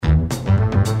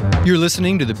You're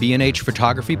listening to the B&H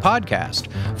Photography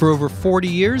Podcast. For over 40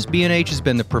 years, B&H has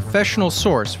been the professional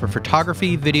source for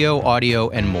photography, video,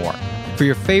 audio, and more. For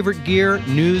your favorite gear,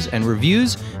 news, and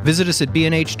reviews, visit us at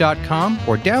bnh.com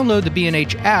or download the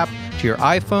B&H app to your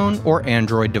iPhone or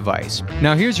Android device.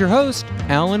 Now here's your host,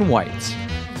 Alan Weitz.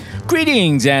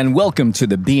 Greetings and welcome to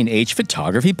the B&H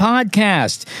Photography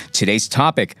Podcast. Today's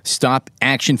topic, stop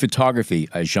action photography,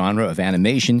 a genre of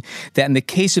animation that in the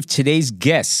case of today's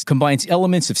guests combines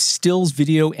elements of stills,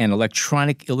 video, and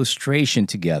electronic illustration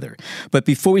together. But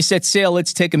before we set sail,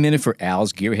 let's take a minute for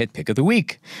Al's Gearhead Pick of the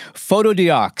Week.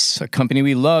 Photodiox, a company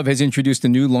we love, has introduced a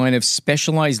new line of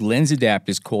specialized lens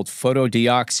adapters called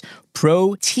Photodiox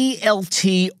Pro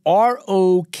TLT-ROKR.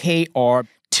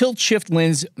 Tilt-shift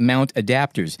lens mount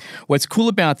adapters. What's cool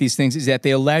about these things is that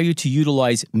they allow you to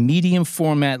utilize medium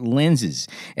format lenses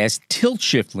as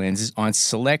tilt-shift lenses on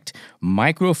select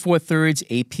micro four thirds,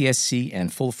 APS-C,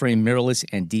 and full-frame mirrorless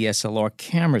and DSLR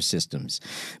camera systems.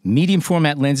 Medium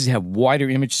format lenses have wider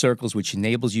image circles, which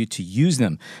enables you to use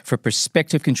them for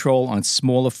perspective control on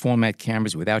smaller format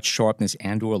cameras without sharpness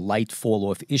and or light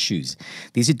fall-off issues.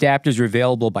 These adapters are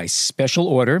available by special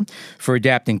order for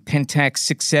adapting Pentax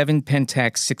 6.7,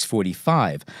 Pentax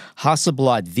 645,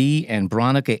 Hasselblad V and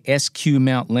Bronica SQ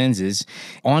mount lenses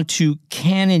onto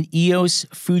Canon EOS,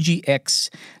 Fuji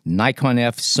X, Nikon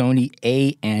F, Sony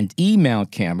A and E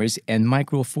mount cameras, and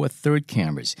Micro Four Third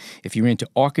cameras. If you're into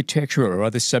architecture or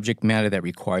other subject matter that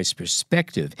requires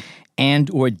perspective and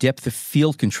or depth of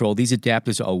field control, these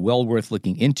adapters are well worth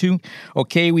looking into.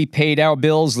 Okay, we paid our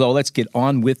bills, though. Let's get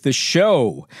on with the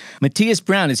show. Matthias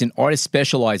Brown is an artist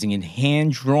specializing in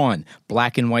hand-drawn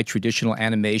black and white traditional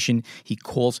animation he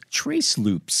calls trace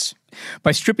loops.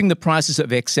 By stripping the process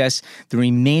of excess, the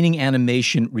remaining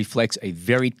animation reflects a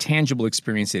very tangible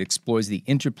experience that explores the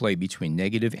interplay between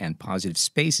negative and positive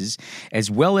spaces, as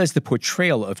well as the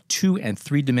portrayal of 2- and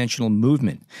 3-dimensional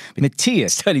movement.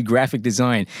 Matthias studied graphic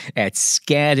design at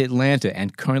SCAD Atlanta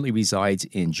and currently resides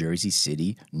in Jersey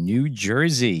City, New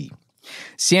Jersey.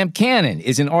 Sam Cannon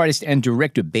is an artist and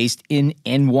director based in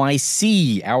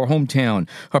NYC, our hometown.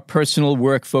 Her personal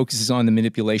work focuses on the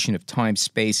manipulation of time,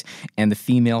 space, and the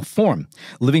female form.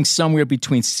 Living somewhere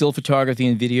between still photography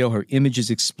and video, her images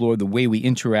explore the way we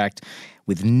interact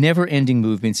with never-ending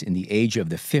movements in the age of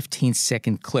the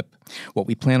 15-second clip. What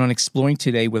we plan on exploring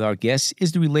today with our guests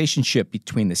is the relationship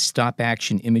between the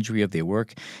stop-action imagery of their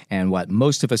work and what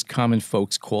most of us common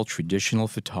folks call traditional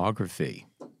photography.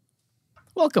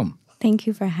 Welcome. Thank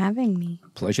you for having me.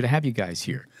 Pleasure to have you guys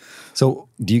here. So,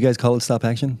 do you guys call it stop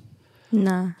action?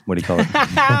 Nah. What do you call it?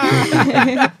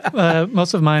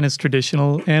 Most of mine is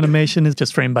traditional animation. It's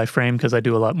just frame by frame because I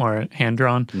do a lot more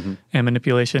hand-drawn and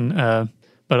manipulation.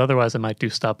 But otherwise, I might do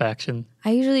stop action.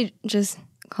 I usually just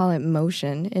call it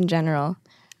motion in general.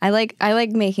 I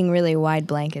like making really wide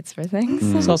blankets for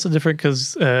things. It's also different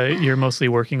because you're mostly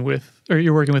working with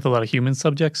a lot of human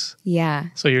subjects. Yeah.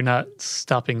 So you're not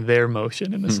stopping their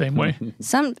motion in the same way.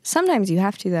 Sometimes you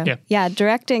have to though. Yeah.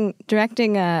 Directing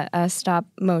a stop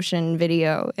motion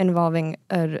video involving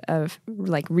a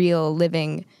like real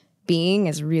living being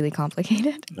is really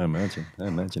complicated. I imagine.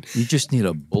 You just need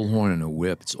a bullhorn and a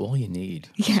whip. It's all you need.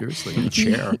 Yeah. Seriously, and a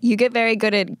chair. You get very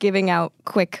good at giving out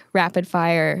quick,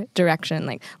 rapid-fire direction,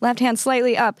 like left hand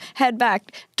slightly up, head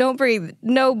back, don't breathe,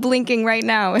 no blinking right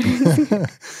now.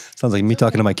 Sounds like me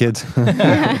talking to my kids.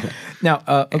 Now,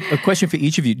 a question for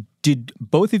each of you. Did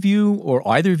both of you or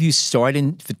either of you start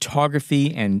in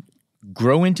photography and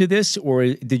grow into this,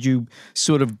 or did you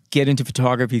sort of get into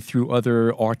photography through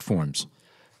other art forms?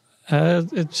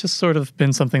 It's just sort of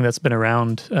been something that's been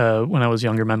around. When I was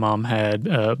younger, my mom had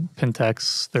a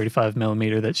Pentax 35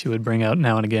 millimeter that she would bring out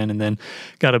now and again, and then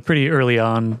got a pretty early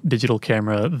on digital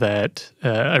camera that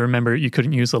I remember you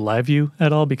couldn't use a live view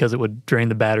at all because it would drain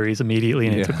the batteries immediately,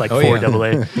 and it took like 4 AA,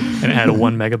 and it had a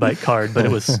 1 megabyte card, but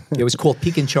it was called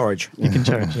Peek and Charge. Peek and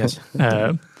Charge, yes.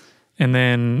 And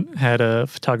then had a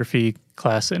photography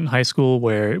class in high school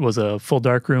where it was a full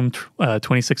darkroom,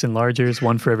 26 enlargers,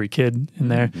 one for every kid in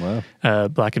there,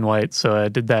 black and white. So I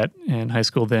did that in high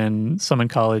school, then some in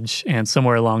college, and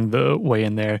somewhere along the way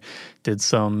in there did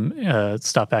some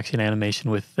stop-action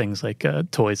animation with things like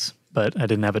toys. But I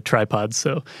didn't have a tripod,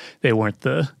 so they weren't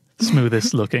the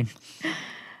smoothest looking.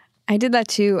 I did that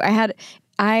too.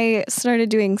 I started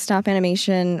doing stop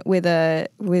animation with a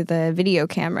video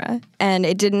camera, and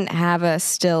it didn't have a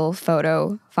still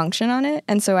photo function on it.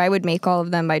 And so I would make all of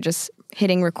them by just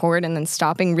hitting record and then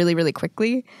stopping really, really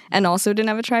quickly, and also didn't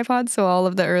have a tripod. So all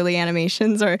of the early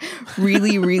animations are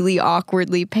really, really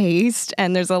awkwardly paced,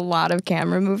 and there's a lot of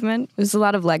camera movement. There's a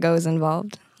lot of Legos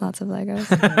involved. Lots of Legos.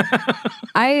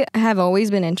 I have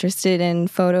always been interested in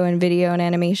photo and video and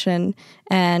animation,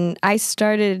 and I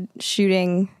started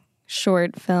shooting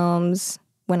short films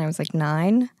when I was like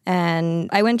 9. And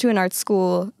I went to an art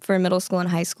school for middle school and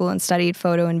high school and studied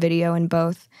photo and video in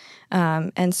both.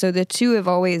 And so the two have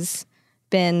always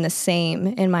been the same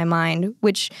in my mind,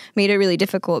 which made it really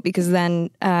difficult because then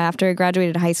after I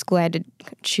graduated high school, I had to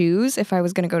choose if I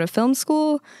was going to go to film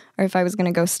school or if I was going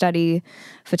to go study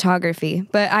photography.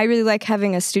 But I really like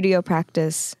having a studio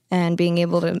practice and being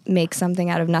able to make something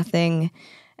out of nothing.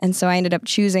 And so I ended up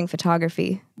choosing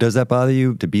photography. Does that bother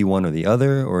you to be one or the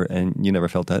other, and you never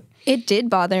felt that? It did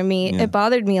bother me. Yeah. It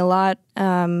bothered me a lot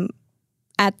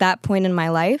at that point in my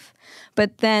life.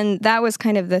 But then that was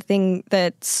kind of the thing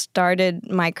that started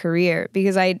my career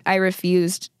because I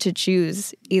refused to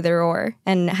choose either or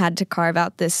and had to carve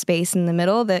out this space in the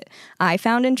middle that I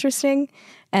found interesting.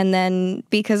 And then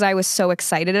because I was so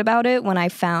excited about it, when I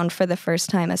found for the first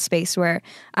time a space where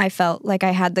I felt like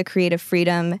I had the creative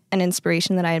freedom and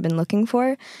inspiration that I had been looking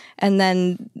for, and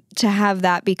then to have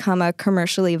that become a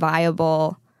commercially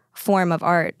viable form of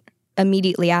art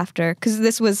immediately after, because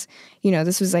this was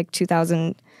like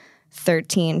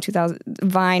 2013, 2000,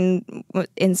 Vine,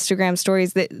 Instagram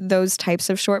stories, that those types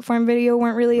of short form video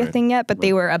weren't really a thing yet, but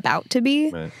they were about to be.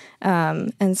 Right.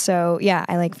 And so, yeah,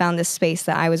 I like found this space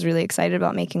that I was really excited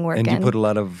about making work in. And you put a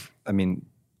lot of,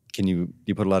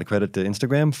 you put a lot of credit to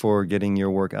Instagram for getting your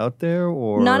work out there,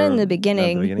 or not in the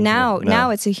beginning. Now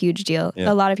it's a huge deal. Yeah.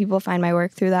 A lot of people find my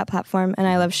work through that platform, and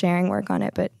I love sharing work on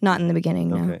it, but not in the beginning.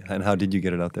 No. Okay. And how did you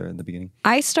get it out there in the beginning?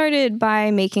 I started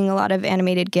by making a lot of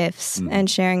animated GIFs and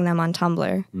sharing them on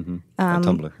Tumblr. On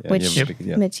Tumblr, yeah, Which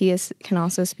yeah. Matthias can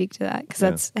also speak to that, because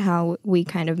that's how we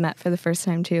kind of met for the first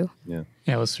time too. Yeah.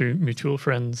 Yeah, it was through mutual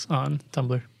friends on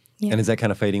Tumblr. Yeah. And is that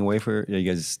kind of fading away are you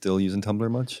guys still using Tumblr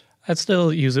much? I'd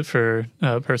still use it for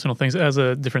personal things as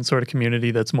a different sort of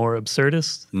community that's more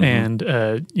absurdist, and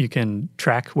you can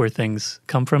track where things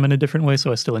come from in a different way.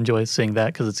 So I still enjoy seeing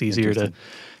that because it's easier to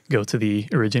go to the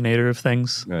originator of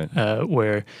things, Right.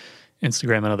 where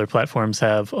Instagram and other platforms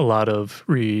have a lot of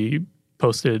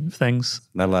reposted things.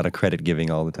 Not a lot of credit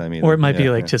giving all the time either. Or it might be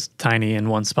like just tiny in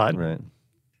one spot. Right.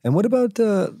 And what about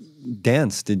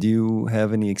dance? Did you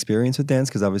have any experience with dance?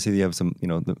 Because obviously you have some,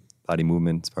 the body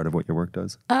movement is part of what your work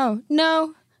does. Oh,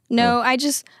 no.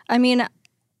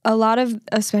 A lot of,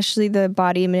 especially the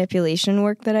body manipulation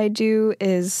work that I do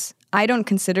I don't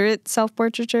consider it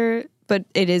self-portraiture, but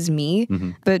it is me.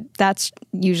 Mm-hmm. But that's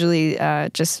usually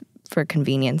just for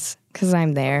convenience because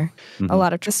I'm there. Mm-hmm. A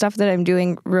lot of stuff that I'm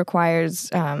doing requires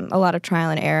a lot of trial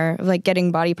and error, like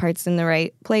getting body parts in the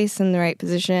right place, in the right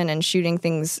position, and shooting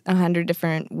things 100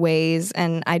 different ways.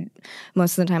 And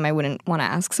most of the time I wouldn't want to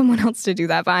ask someone else to do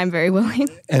that, but I'm very willing.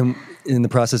 And in the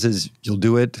process is you'll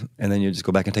do it, and then you just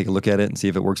go back and take a look at it and see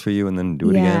if it works for you, and then do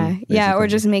it again. Basically. Yeah, or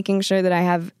just making sure that I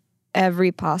have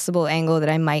every possible angle that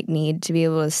I might need to be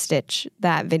able to stitch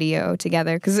that video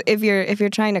together. Because if you're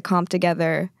trying to comp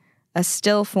together a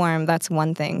still form, that's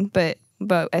one thing, but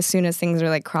as soon as things are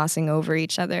like crossing over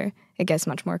each other, it gets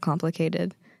much more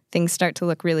complicated. Things start to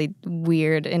look really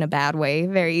weird in a bad way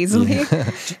very easily.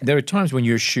 Yeah. There are times when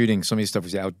you're shooting, some of these stuff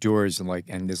is outdoors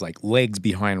and there's like legs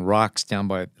behind rocks down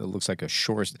by, it looks like a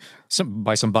shore,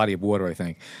 by some body of water, I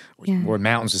think, or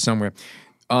mountains or somewhere.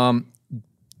 Now,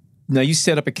 you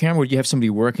set up a camera, or you have somebody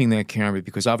working that camera,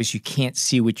 because obviously you can't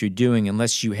see what you're doing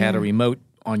unless you had a remote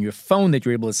on your phone that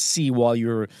you're able to see while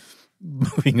you're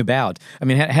moving about. I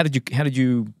mean, how did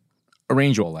you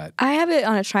arrange all that? I have it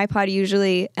on a tripod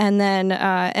usually, and then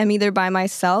I'm either by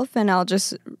myself, and I'll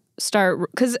just start,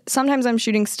 because sometimes I'm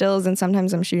shooting stills and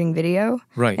sometimes I'm shooting video.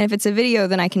 Right. And if it's a video,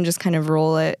 then I can just kind of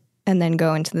roll it and then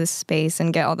go into this space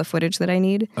and get all the footage that I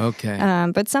need. Okay.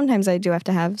 But sometimes I do have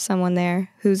to have someone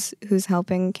there who's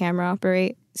helping camera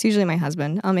operate. It's usually my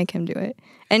husband. I'll make him do it.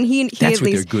 And he That's at what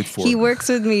least, they're good for. He works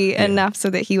with me enough so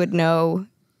that he would know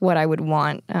what I would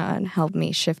want and help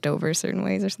me shift over certain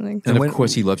ways or something. And of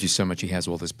course, he loves you so much, he has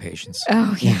all this patience.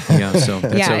 Oh, yeah. Yeah, so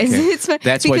that's okay. It's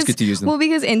that's why it's good to use them. Well,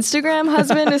 because Instagram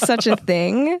husband is such a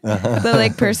thing. The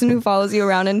like person who follows you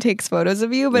around and takes photos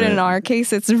of you. But in our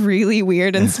case, it's really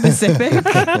weird and specific.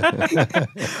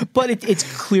 But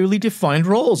it's clearly defined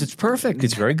roles. It's perfect.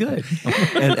 It's very good.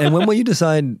 And when will you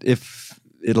decide if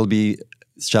it'll be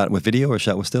shot with video or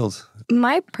shot with stills?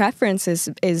 My preference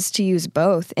is to use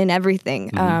both in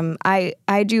everything. Mm-hmm.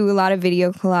 I do a lot of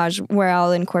video collage where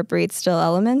I'll incorporate still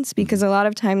elements, because a lot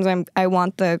of times I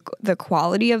want the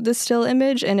quality of the still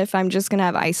image, and if I'm just going to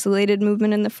have isolated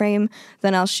movement in the frame,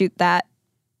 then I'll shoot that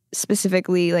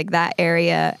specifically, like that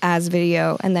area as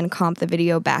video, and then comp the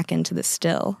video back into the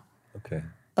still. Okay.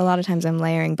 a lot of times I'm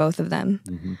layering both of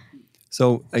them.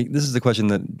 So this is the question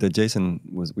that Jason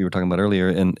we were talking about earlier,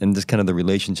 and just kind of the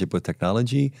relationship with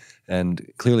technology. And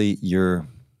clearly you're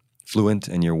fluent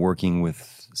and you're working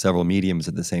with several mediums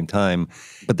at the same time,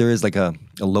 but there is like a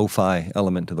lo-fi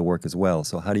element to the work as well.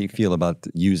 So how do you feel about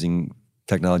using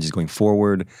technologies going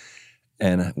forward?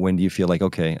 And when do you feel like,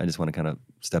 okay, I just want to kind of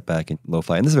step back and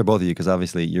lo-fi? And this is for both of you, because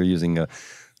obviously you're using a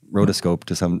rotoscope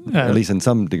to some, at least in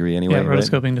some degree anyway. Yeah,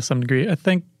 rotoscoping to some degree. I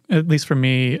think, at least for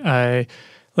me, I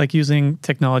like using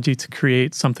technology to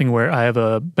create something where I have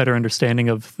a better understanding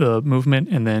of the movement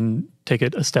and then take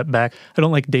it a step back. I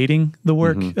don't like dating the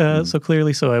work so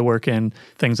clearly, so I work in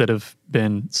things that have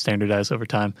been standardized over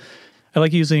time. I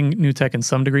like using new tech in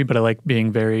some degree, but I like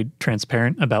being very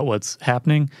transparent about what's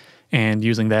happening and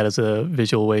using that as a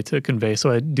visual way to convey.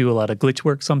 So I do a lot of glitch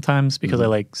work sometimes because I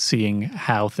like seeing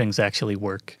how things actually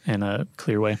work in a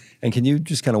clear way. And can you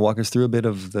just kind of walk us through a bit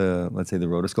of the, let's say, the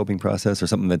rotoscoping process, or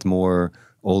something that's more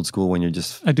old school when you're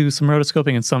just... I do some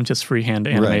rotoscoping and some just freehand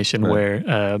animation where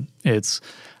I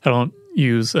don't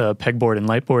use a pegboard and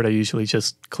lightboard. I usually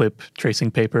just clip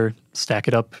tracing paper, stack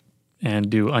it up, and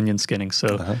do onion skinning.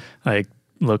 So I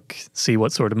see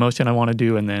what sort of motion I want to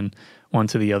do, and then one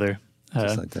to the other.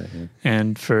 Just like that, yeah.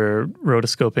 And for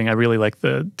rotoscoping, I really like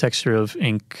the texture of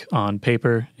ink on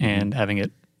paper and having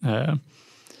it,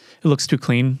 it looks too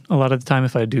clean a lot of the time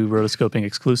if I do rotoscoping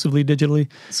exclusively digitally.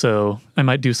 So I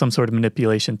might do some sort of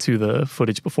manipulation to the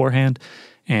footage beforehand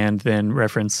and then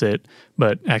reference it,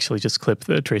 but actually just clip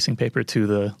the tracing paper to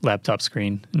the laptop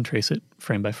screen and trace it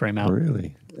frame by frame out.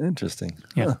 Really? Interesting.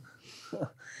 Yeah. Huh.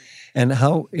 And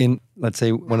how, in, let's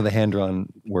say, one of the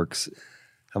hand-drawn works,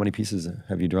 how many pieces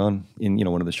have you drawn in,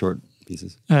 one of the short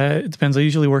pieces? It depends. I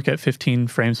usually work at 15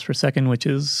 frames per second, which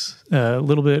is a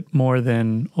little bit more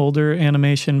than older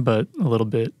animation, but a little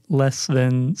bit less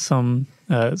than some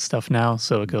stuff now.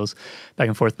 So it goes back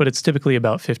and forth. But it's typically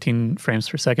about 15 frames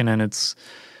per second, and it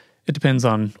depends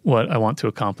on what I want to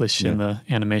accomplish in the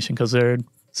animation, because they're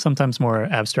sometimes more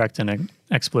abstract in an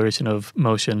exploration of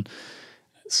motion.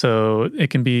 So it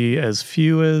can be as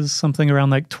few as something around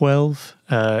like 12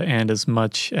 and as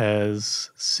much as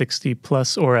 60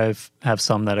 plus, or I have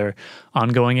some that are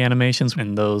ongoing animations,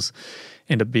 and those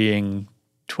end up being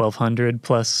 1,200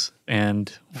 plus. And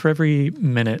for every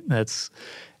minute, that's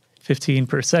 15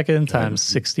 per second times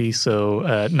 60,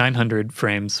 so 900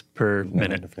 frames per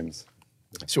minute. Frames.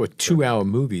 So a 2-hour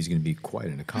movie is going to be quite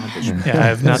an accomplishment. Yeah, I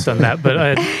have not done that, but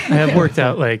I have worked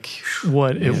out like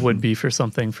what it would be for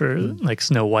something for like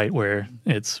Snow White, where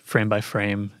it's frame by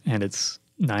frame and it's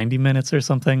 90 minutes or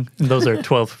something. And those are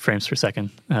 12 frames per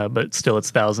second, but still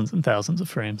it's thousands and thousands of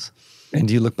frames. And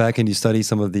do you look back and you study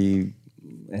some of the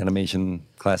animation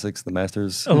classics, the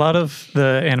masters? A lot of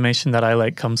the animation that I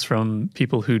like comes from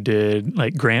people who did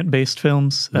like grant-based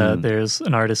films. There's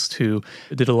an artist who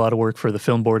did a lot of work for the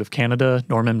Film Board of Canada,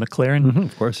 Norman McLaren.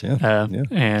 Of course, yeah.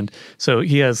 And so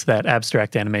he has that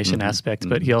abstract animation aspect,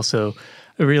 but he also,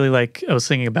 I was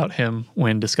thinking about him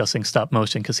when discussing stop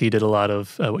motion, because he did a lot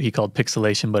of what he called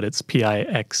pixelation, but it's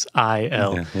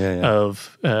PIXIL,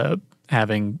 of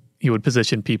having... He would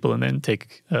position people and then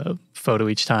take a photo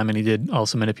each time, and he did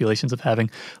also manipulations of having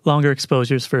longer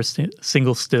exposures for a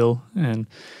single still and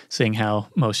seeing how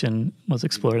motion was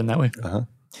explored in that way.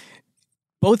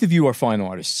 Both of you are fine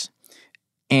artists,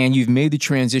 and you've made the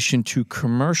transition to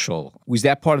commercial. Was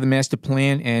that part of the master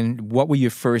plan, and what were your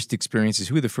first experiences?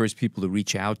 Who were the first people to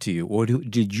reach out to you, or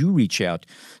did you reach out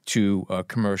to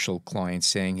commercial clients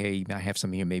saying, hey, I have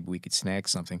something here, maybe we could snag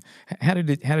something? How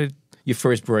did your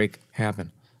first break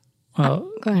happen?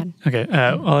 Well, Go ahead. Okay.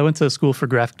 Well, I went to school for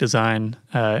graphic design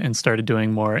and started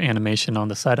doing more animation on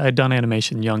the side. I'd done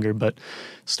animation younger, but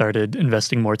started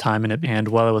investing more time in it. And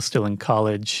while I was still in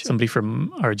college, somebody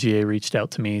from RGA reached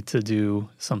out to me to do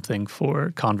something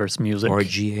for Converse Music.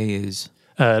 RGA is?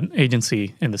 An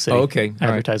agency in the city. Oh, okay.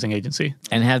 Advertising agency.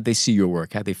 And how did they see your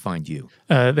work? How did they find you?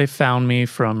 They found me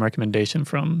from recommendation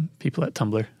from people at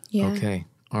Tumblr. Yeah. Okay.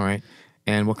 All right.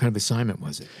 And what kind of assignment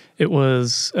was it? It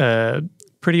was...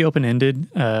 pretty open-ended.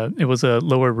 It was a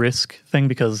lower risk thing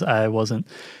because I wasn't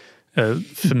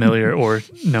familiar or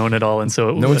known at all, and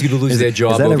so no one's going to lose their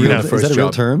job. Is that a real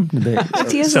term?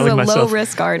 Matthias is a Selling myself.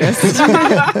 low-risk artist.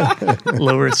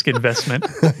 low-risk investment.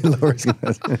 Low-risk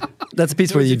investment. That's a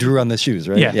piece where you drew on the shoes,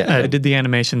 right? Yeah. I did the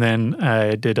animation, then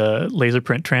I did a laser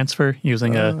print transfer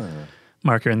using a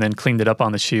marker, and then cleaned it up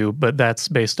on the shoe. But that's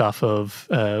based off of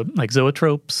like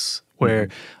zoetropes, where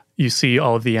you see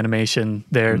all of the animation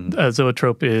there.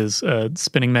 Zoetrope is a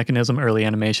spinning mechanism, early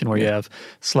animation, where you have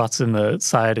slots in the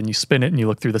side and you spin it and you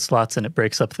look through the slots and it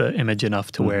breaks up the image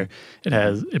enough to where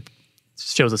it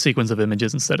shows a sequence of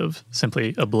images instead of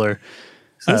simply a blur.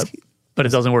 But it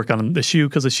doesn't work on the shoe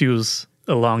because the shoe's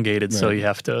elongated, so you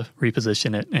have to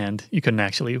reposition it, and you couldn't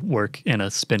actually work in a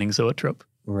spinning zoetrope.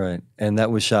 Right. And that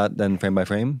was shot then frame by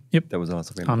frame? Yep. That was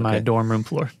also frame On my dorm room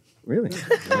floor. Really?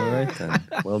 All right then.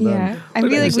 Well done. Yeah, I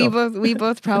feel like we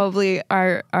both probably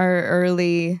our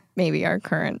early, maybe our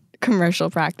current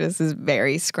commercial practice is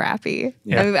very scrappy.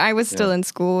 Yeah. I mean, I was still in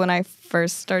school when I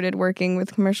first started working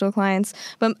with commercial clients,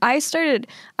 but I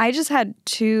just had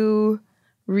 2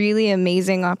 really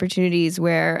amazing opportunities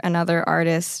where another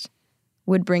artist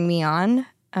would bring me on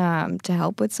to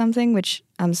help with something, which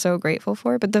I'm so grateful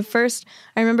for. But the first,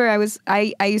 I remember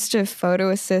I used to photo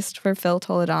assist for Phil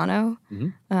Toledano,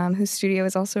 whose studio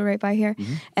is also right by here.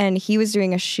 And he was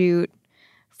doing a shoot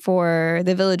for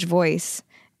the Village Voice.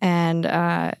 And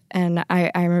I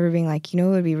remember being like, what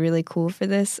would be really cool for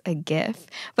this? A GIF.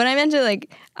 But I meant to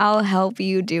like, I'll help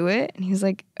you do it. And he was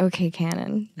like, okay,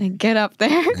 Canon, like, get up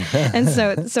there. And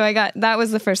so that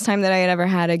was the first time that I had ever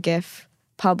had a GIF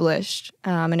published.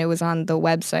 And it was on the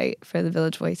website for the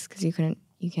Village Voice because you can't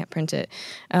print it.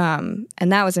 And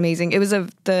that was amazing. It was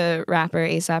of the rapper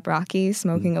A$AP Rocky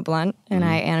smoking a blunt, and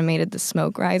I animated the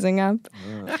smoke rising up.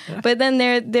 But then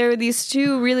there were these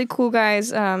 2 really cool guys,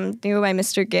 they go by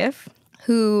Mr. GIF,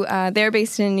 who they're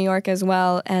based in New York as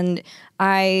well. And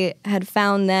I had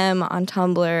found them on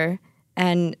Tumblr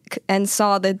and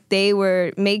saw that they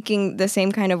were making the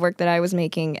same kind of work that I was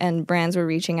making, and brands were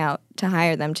reaching out to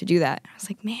hire them to do that. I was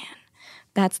like, man,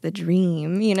 that's the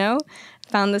dream,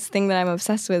 Found this thing that I'm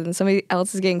obsessed with, and somebody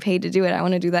else is getting paid to do it. I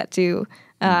want to do that too.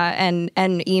 And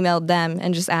emailed them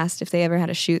and just asked if they ever had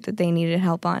a shoot that they needed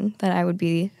help on, that I would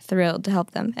be thrilled to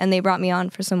help them. And they brought me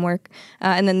on for some work.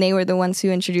 And then they were the ones who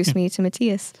introduced me to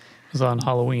Matthias. It was on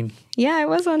Halloween. Yeah, it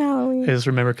was on Halloween. I just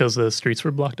remember because the streets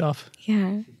were blocked off.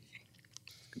 Yeah.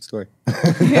 Good story.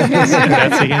 That's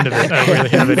the end of it. I don't really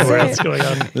have anywhere else going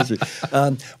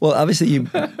on. Well, obviously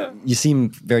you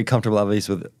seem very comfortable,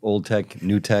 obviously, with old tech,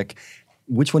 new tech.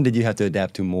 Which one did you have to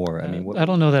adapt to more? I mean, I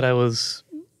don't know that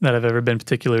I've ever been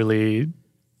particularly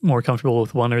more comfortable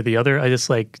with one or the other. I just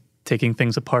like taking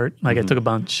things apart. Like I took a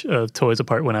bunch of toys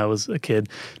apart when I was a kid,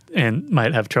 and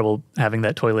might have trouble having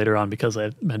that toy later on because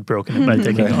I had broken it by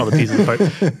taking all the pieces apart.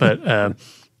 But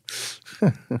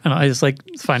I just like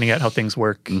finding out how things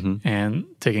work and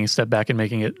taking a step back and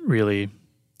making it really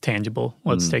tangible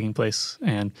what's taking place.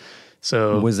 And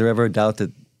so, was there ever a doubt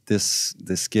that this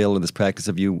skill or this practice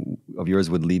of yours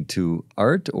would lead to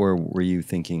art, or were you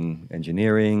thinking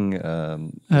engineering?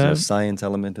 Is there a science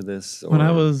element to this? Or? When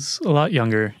I was a lot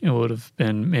younger, it would have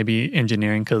been maybe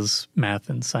engineering because math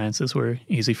and sciences were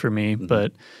easy for me.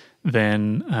 But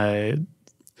then I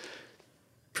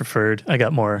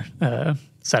got more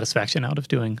satisfaction out of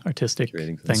doing artistic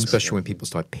things. Especially when people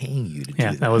start paying you to do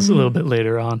that. That was a little bit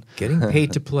later on. Getting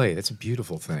paid to play, that's a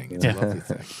beautiful thing. It's a lovely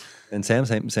thing. And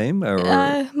Sam, same? Or?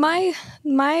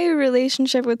 My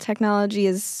relationship with technology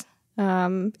is,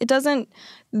 it doesn't,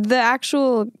 the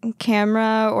actual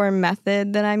camera or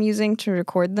method that I'm using to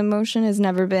record the motion has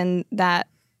never been that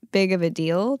big of a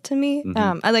deal to me.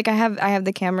 I have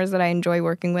the cameras that I enjoy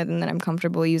working with and that I'm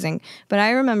comfortable using. But I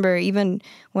remember even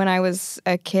when I was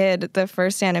a kid, the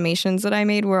first animations that I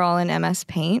made were all in MS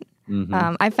Paint.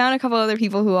 I found a couple other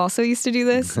people who also used to do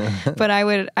this, but I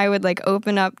would like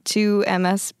open up 2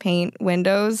 MS Paint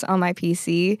windows on my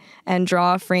PC and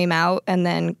draw a frame out and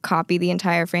then copy the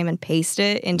entire frame and paste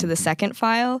it into the second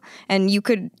file. And you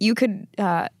could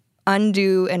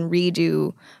undo and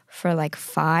redo for like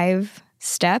 5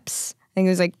 steps. I think it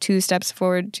was like 2 steps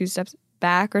forward, 2 steps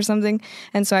back or something.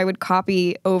 And so I would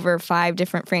copy over 5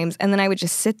 different frames, and then I would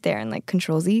just sit there and like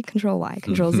Control Z, Control Y,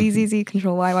 Control Z, Z, Z,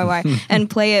 Control Y, Y, Y, and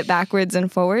play it backwards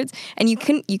and forwards. And you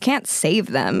can't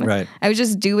save them. Right. I was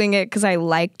just doing it because I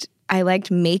liked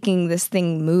making this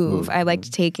thing move. I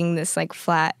liked taking this like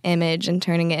flat image and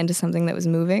turning it into something that was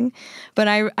moving. But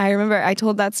I remember I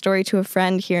told that story to a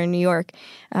friend here in New York,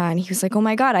 and he was like, oh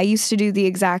my God, I used to do the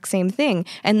exact same thing.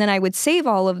 And then I would save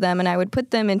all of them and I would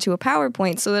put them into a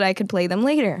PowerPoint so that I could play them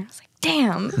later. I was like,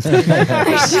 damn,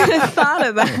 I should have thought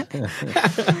of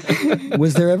that.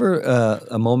 Was there ever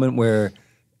a moment where,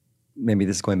 maybe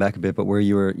this is going back a bit, but where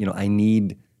you were,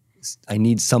 I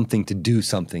need something to do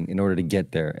something in order to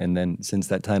get there. And then since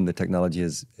that time, the technology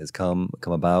has come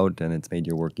about and it's made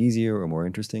your work easier or more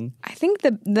interesting? I think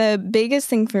the biggest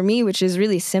thing for me, which is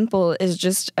really simple, is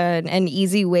just an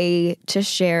easy way to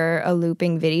share a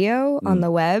looping video on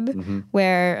the web,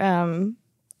 where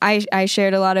I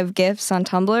shared a lot of GIFs on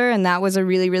Tumblr, and that was a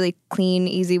really, really clean,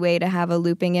 easy way to have a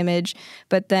looping image.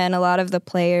 But then a lot of the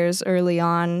players early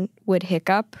on would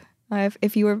hiccup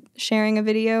if you were sharing a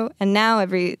video. And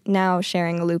now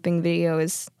sharing a looping video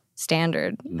is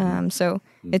standard. So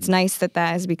it's nice that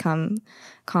has become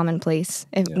commonplace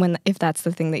if that's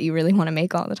the thing that you really want to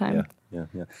make all the time. Yeah.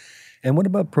 And what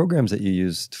about programs that you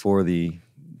used for the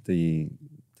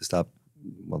stop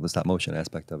motion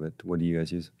aspect of it? What do you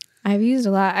guys use? I've used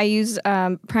a lot. I use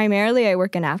primarily I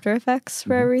work in After Effects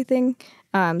for everything.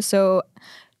 So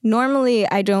normally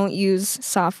I don't use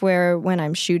software when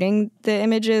I'm shooting the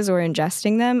images or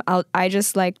ingesting them. I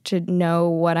just like to know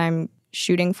what I'm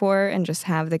shooting for and just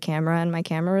have the camera and my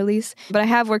camera release. But I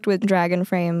have worked with Dragon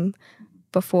Frame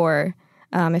before.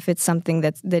 If it's something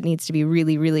that needs to be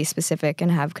really, really specific and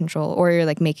have control, or you're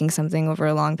like making something over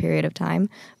a long period of time.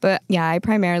 But yeah, I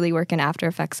primarily work in After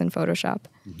Effects and Photoshop.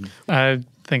 I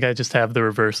think I just have the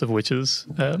reverse of which is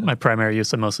my primary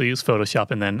use. I mostly use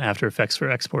Photoshop and then After Effects for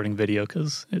exporting video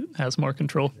because it has more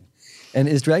control. And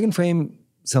is Dragon Frame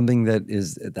something that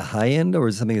is at the high end, or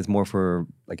is it something that's more for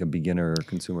like a beginner or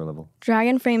consumer level?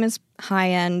 Dragon Frame is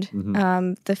high end.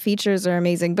 The features are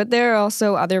amazing, but there are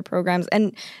also other programs.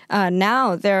 And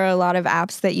now there are a lot of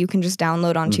apps that you can just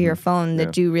download onto your phone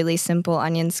that do really simple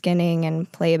onion skinning and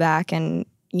playback and,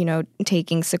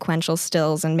 taking sequential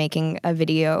stills and making a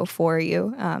video for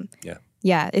you.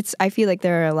 I feel like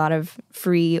there are a lot of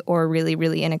free or really,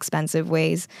 really inexpensive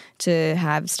ways to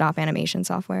have stop animation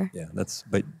software. Yeah,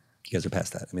 but you guys are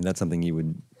past that. I mean, that's something you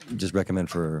would just recommend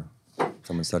for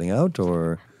someone starting out,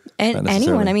 or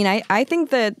anyone. I mean, I think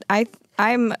that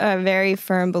I'm a very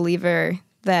firm believer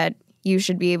that you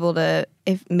should be able to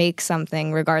make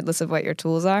something regardless of what your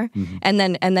tools are, and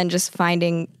then just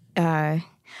finding.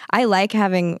 I like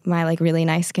having my like really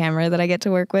nice camera that I get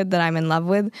to work with that I'm in love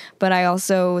with, but I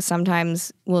also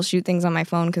sometimes will shoot things on my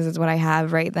phone because it's what I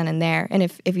have right then and there. And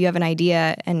if you have an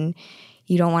idea and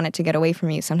you don't want it to get away from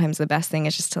you, sometimes the best thing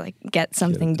is just to like get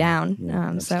something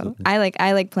down. So I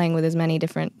like playing with as many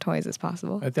different toys as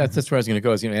possible. That's where I was going to go.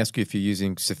 I was going to ask you if you're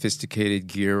using sophisticated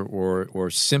gear or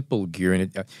simple gear.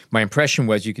 And my impression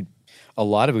was a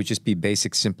lot of it would just be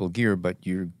basic simple gear, but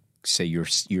your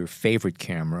favorite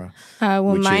camera.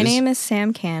 My name is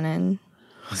Sam Cannon.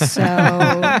 So,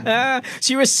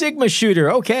 so you're a Sigma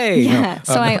shooter, okay? Yeah.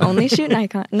 So I only shoot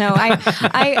Nikon. No,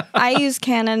 I use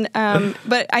Canon.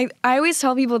 But I always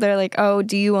tell people, they're like, "Oh,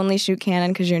 do you only shoot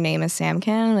Canon because your name is Sam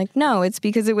Cannon?" I'm like, no, it's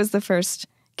because it was the first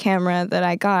camera that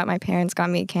I got. My parents got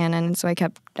me a Canon, and so I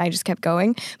just kept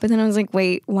going. But then I was like,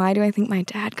 wait, why do I think my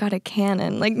dad got a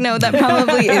Canon? Like, no, that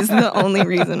probably is the only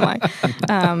reason why.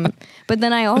 But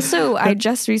then I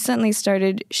just recently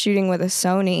started shooting with a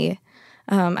Sony.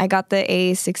 I got the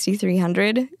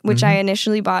A6300, which I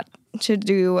initially bought to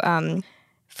do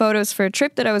photos for a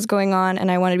trip that I was going on, and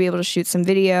I wanted to be able to shoot some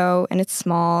video, and it's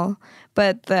small.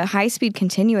 But the high-speed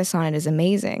continuous on it is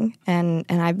amazing, and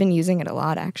I've been using it a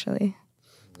lot, actually.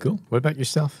 Cool. What about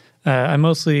yourself? I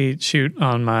mostly shoot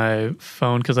on my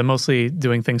phone because I'm mostly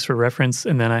doing things for reference,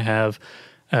 and then I have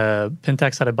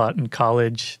Pentax that I bought in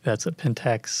college. That's a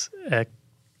Pentax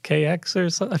KX or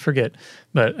something, I forget,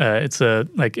 but it's a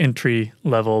like entry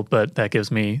level, but that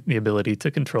gives me the ability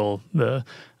to control the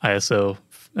ISO,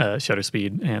 shutter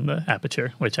speed, and the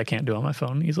aperture, which I can't do on my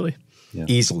phone easily. Yeah.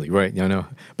 Easily, right? I know,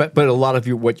 but a lot of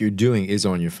what you're doing is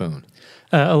on your phone.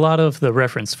 A lot of the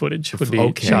reference footage would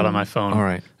be shot on my phone. All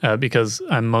right, because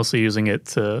I'm mostly using it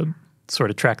to sort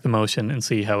of track the motion and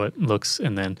see how it looks,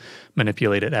 and then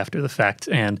manipulate it after the fact,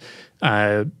 and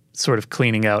sort of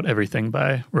cleaning out everything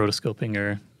by rotoscoping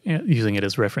or using it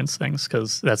as reference things,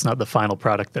 because that's not the final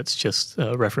product. That's just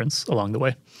a reference along the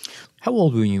way. How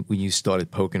old were you when you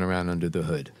started poking around under the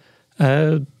hood?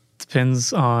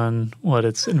 Depends on what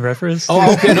it's in reference to.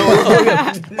 Oh, okay. No,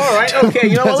 okay. All right. Okay.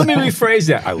 You know what? Let me rephrase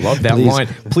that. I love that line.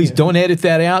 Please don't edit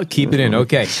that out. Keep it in.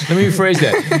 Okay. Let me rephrase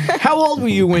that. How old were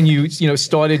you when you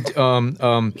started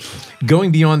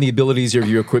going beyond the abilities of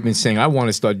your equipment, saying, I want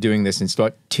to start doing this, and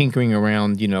start tinkering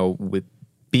around, with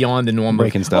beyond the norm.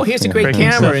 Breaking stuff. Oh, here's a great Breaking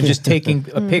camera, stuff. and just taking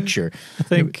a picture. I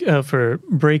think for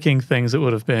breaking things, it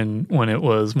would have been when it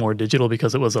was more digital,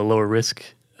 because it was a lower risk.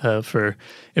 For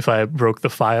if I broke the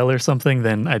file or something,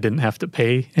 then I didn't have to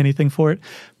pay anything for it.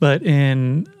 But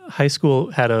in high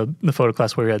school, had the photo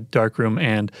class where we had darkroom,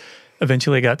 and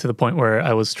eventually I got to the point where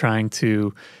I was trying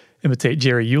to imitate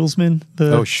Jerry Uelsman.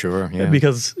 Oh, sure, yeah.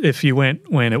 Because if you went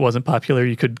when it wasn't popular,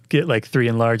 you could get like 3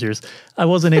 enlargers. I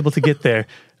wasn't able to get there.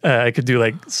 I could do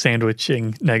like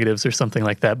sandwiching negatives or something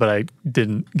like that, but I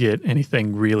didn't get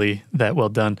anything really that well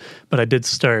done. But I did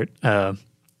start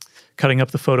cutting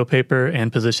up the photo paper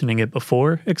and positioning it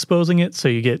before exposing it, so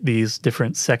you get these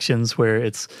different sections where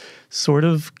it's sort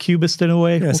of cubist in a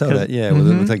way. Yeah, I saw that. Yeah, it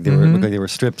looked like they were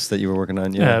strips that you were working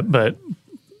on. Yeah, but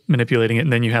manipulating it,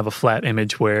 and then you have a flat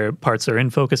image where parts are in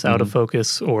focus, out of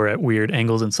focus, or at weird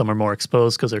angles, and some are more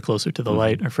exposed because they're closer to the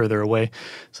light or further away.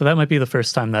 So that might be the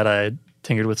first time that I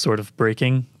tinkered with sort of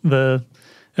breaking the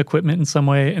equipment in some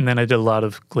way. And then I did a lot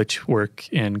of glitch work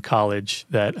in college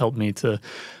that helped me to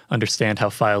understand how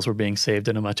files were being saved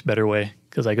in a much better way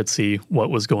because I could see what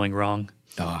was going wrong.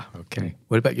 Ah, okay.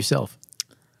 What about yourself?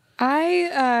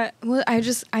 When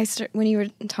you were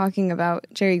talking about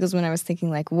Jerry Eaglesman, I was thinking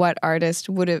like, what artist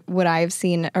would I have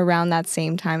seen around that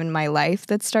same time in my life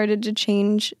that started to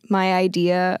change my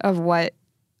idea of what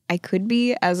I could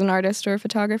be as an artist or a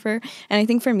photographer? And I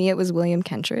think for me, it was William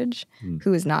Kentridge,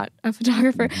 who is not a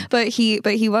photographer, but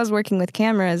he was working with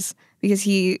cameras because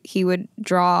he would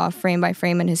draw frame by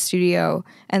frame in his studio,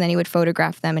 and then he would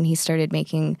photograph them, and he started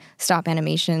making stop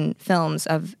animation films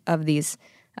of these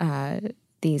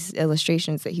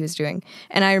illustrations that he was doing.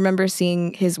 And I remember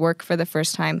seeing his work for the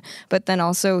first time, but then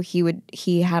also he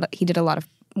did a lot of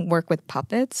work with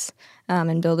puppets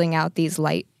and building out these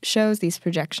light shows, these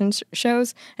projection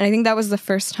shows. And I think that was the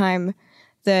first time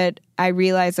that I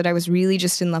realized that I was really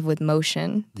just in love with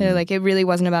motion. That like it really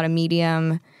wasn't about a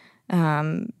medium.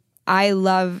 I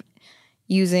love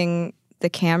using the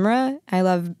camera. I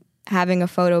love having a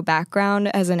photo background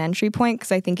as an entry point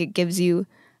because I think it gives you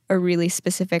a really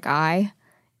specific eye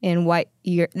in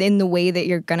the way that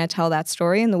you're going to tell that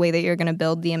story and the way that you're going to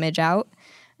build the image out.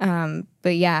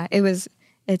 But yeah,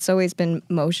 it's always been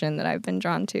motion that I've been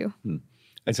drawn to.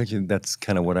 That's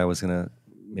kind of what I was going to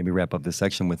maybe wrap up this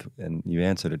section with, and you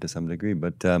answered it to some degree,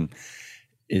 but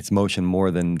it's motion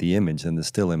more than the image and the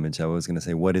still image. I was going to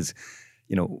say, what is,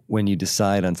 when you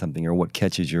decide on something or what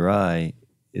catches your eye,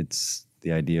 it's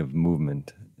the idea of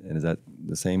movement. And is that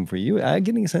the same for you? I'm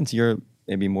getting a sense you're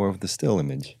maybe more of the still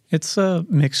image. It's a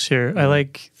mixture. I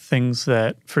like things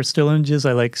that, for still images,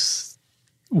 I like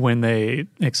when they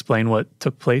explain what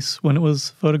took place when it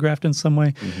was photographed in some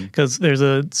way. Because there's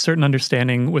a certain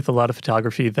understanding with a lot of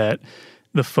photography that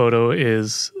the photo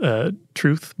is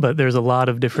truth, but there's a lot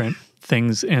of different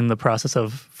things in the process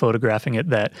of photographing it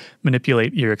that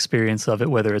manipulate your experience of it,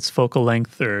 whether it's focal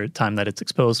length or time that it's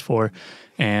exposed for,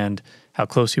 and how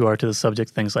close you are to the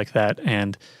subject, things like that.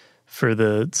 And for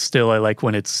the still, I like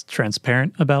when it's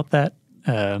transparent about that,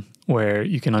 where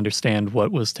you can understand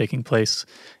what was taking place.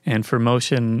 And for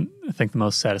motion, I think the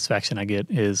most satisfaction I get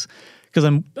is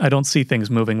because I don't see things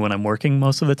moving when I'm working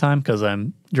most of the time because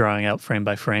I'm drawing out frame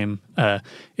by frame,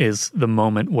 is the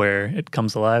moment where it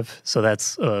comes alive. So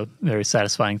that's a very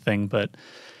satisfying thing, but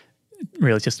it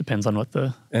really just depends on what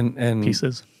the piece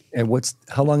is. And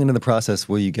how long into the process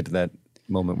will you get to that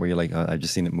moment where you're like, I've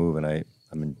just seen it move and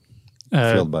I'm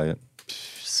thrilled by it?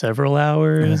 Several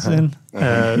hours in.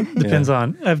 Depends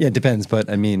on. It depends, but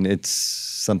I mean, it's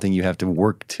something you have to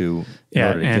work to in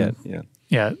order to get.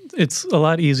 Yeah, it's a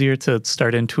lot easier to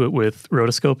start into it with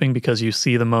rotoscoping because you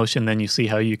see the motion, then you see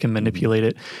how you can manipulate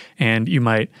it, and you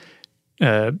might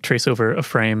trace over a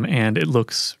frame and it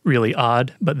looks really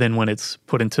odd, but then when it's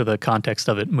put into the context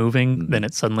of it moving, then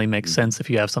it suddenly makes sense. If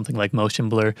you have something like motion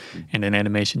blur and in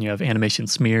animation, you have animation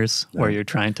smears where you're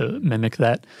trying to mimic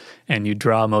that and you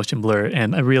draw motion blur.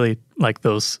 And I really like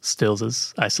those stills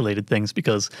as isolated things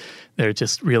because they're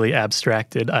just really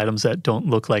abstracted items that don't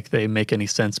look like they make any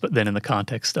sense, but then in the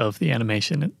context of the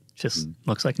animation, it just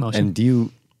looks like motion. And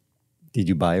did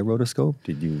you buy a rotoscope?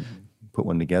 Did you put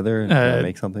one together and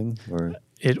make something? Or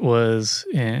it was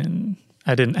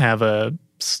I didn't have a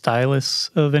stylus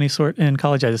of any sort in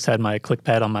college. I just had my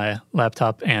ClickPad on my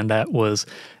laptop, and that was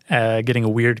getting a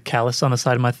weird callus on the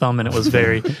side of my thumb, and it was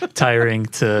very tiring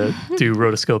to do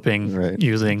rotoscoping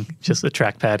using just the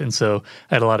trackpad. And so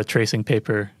I had a lot of tracing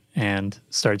paper and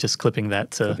started just clipping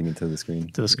that into the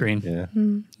screen. Yeah.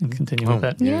 And continue with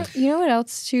that. You know what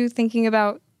else too, thinking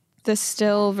about the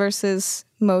still versus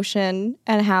motion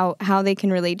and how they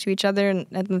can relate to each other, and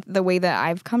the way that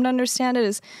I've come to understand it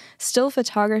is still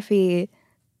photography.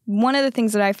 One of the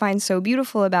things that I find so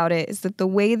beautiful about it is that the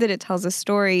way that it tells a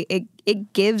story,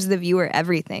 it gives the viewer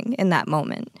everything in that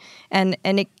moment. And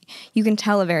you can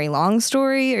tell a very long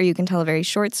story or you can tell a very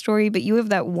short story, but you have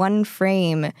that one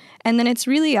frame, and then it's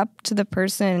really up to the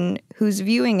person who's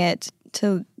viewing it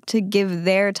to give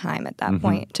their time at that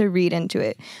point to read into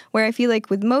it. Where I feel like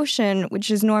with motion, which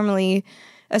is normally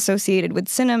associated with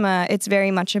cinema, it's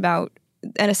very much about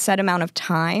at a set amount of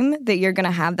time that you're going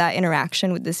to have that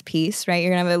interaction with this piece, right?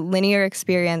 You're going to have a linear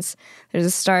experience. There's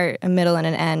a start, a middle, and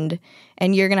an end.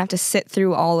 And you're going to have to sit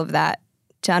through all of that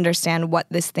to understand what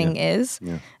this thing is.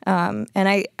 And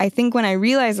I think when I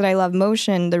realized that I love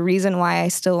motion, the reason why I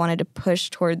still wanted to push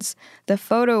towards the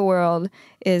photo world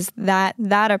is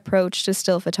that approach to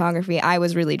still photography I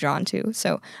was really drawn to.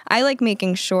 So I like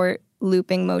making short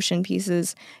looping motion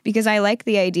pieces because I like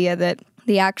the idea that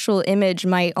the actual image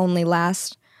might only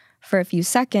last for a few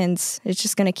seconds. It's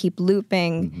just going to keep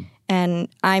looping. And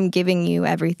I'm giving you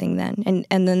everything then.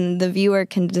 And then the viewer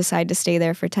can decide to stay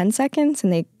there for 10 seconds,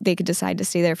 and they could decide to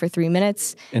stay there for 3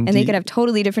 minutes, and they could have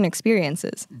totally different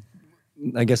experiences.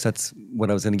 I guess that's what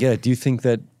I was going to get at. Do you think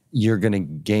that you're going to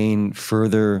gain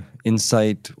further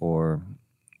insight or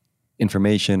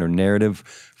information or narrative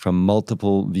from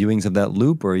multiple viewings of that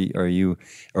loop, or is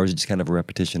it just kind of a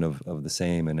repetition of the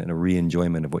same and a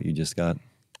re-enjoyment of what you just got?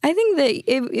 I think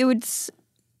that it would...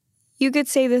 You could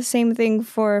say the same thing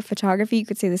for photography. You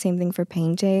could say the same thing for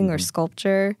painting or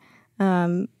sculpture.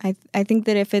 I think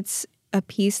that if it's a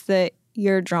piece that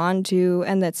you're drawn to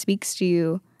and that speaks to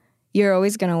you, you're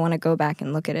always going to want to go back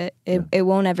and look at it. It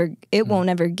won't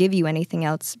ever give you anything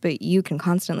else, but you can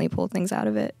constantly pull things out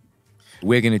of it.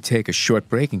 We're going to take a short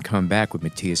break and come back with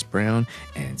Matthias Brown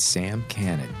and Sam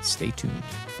Cannon. Stay tuned.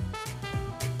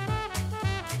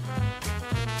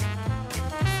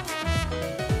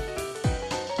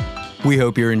 We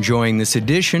hope you're enjoying this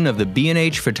edition of the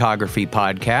B&H Photography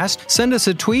Podcast. Send us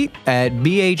a tweet at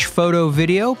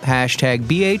BHPhotoVideo,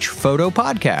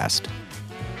 #BHPhotoPodcast.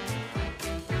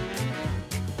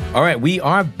 All right, we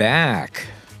are back.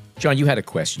 John, you had a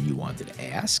question you wanted to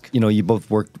ask. You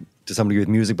both worked to some degree with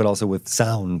music, but also with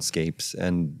soundscapes.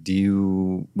 And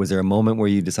was there a moment where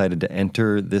you decided to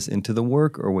enter this into the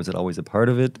work, or was it always a part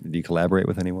of it? Do you collaborate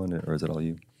with anyone, or is it all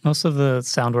you? Most of the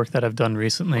sound work that I've done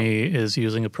recently is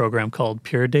using a program called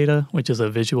Pure Data, which is a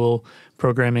visual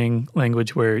programming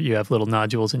language where you have little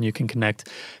nodules and you can connect.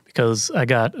 Because I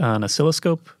got an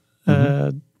oscilloscope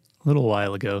a little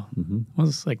while ago. It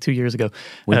was like 2 years ago.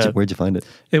 Where'd you find it?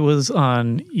 It was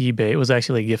on eBay. It was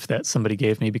actually a gift that somebody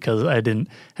gave me because I didn't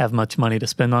have much money to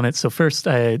spend on it. So first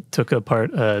I took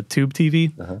apart a tube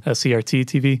TV, a CRT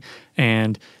TV,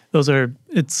 and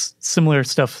it's similar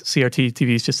stuff. CRT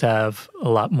TVs just have a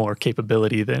lot more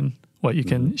capability than what you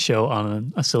can show on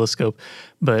an oscilloscope,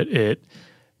 but it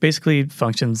basically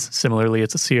functions similarly.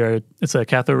 It's a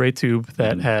cathode ray tube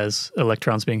that has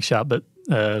electrons being shot, but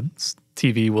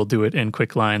TV will do it in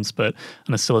quick lines, but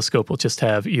an oscilloscope will just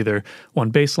have either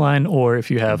one baseline, or if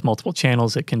you have multiple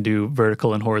channels, it can do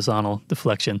vertical and horizontal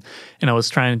deflection. And I was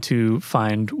trying to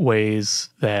find ways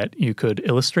that you could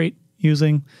illustrate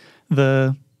using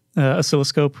the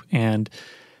oscilloscope, and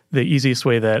the easiest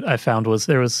way that I found was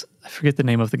I forget the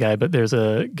name of the guy, but there's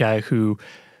a guy who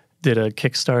did a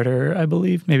Kickstarter, I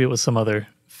believe, maybe it was some other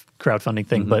crowdfunding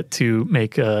thing, but to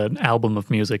make an album of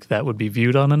music that would be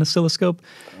viewed on an oscilloscope.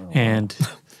 And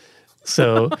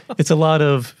so it's a lot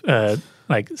of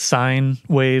like sine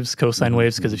waves, cosine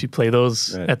waves, because if you play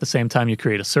those at the same time, you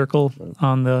create a circle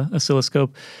on the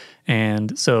oscilloscope.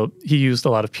 And so he used a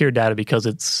lot of pure data because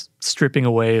it's stripping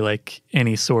away like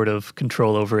any sort of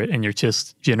control over it, and you're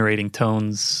just generating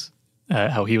tones,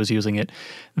 how he was using it,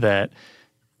 that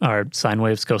are sine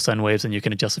waves, cosine waves, and you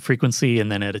can adjust the frequency,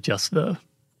 and then it adjusts the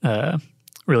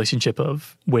relationship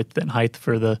of width and height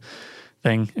for the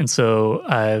thing. And so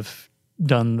I've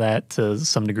done that to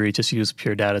some degree, just use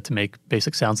pure data to make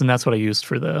basic sounds, and that's what I used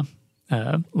for the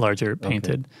larger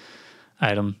painted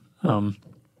item.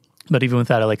 But even with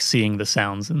that, I like seeing the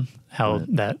sounds and how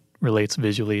that relates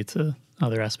visually to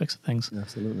other aspects of things.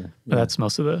 Absolutely. But that's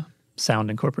most of the sound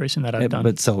incorporation that I've done.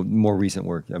 But so more recent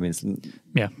work. I mean, it's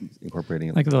incorporating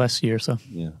it. Like the last year or so.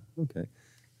 Yeah. Okay.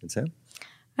 And Sam?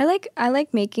 I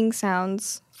like making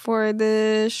sounds for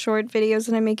the short videos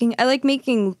that I'm making. I like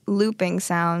making looping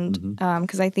sound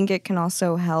because I think it can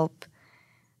also help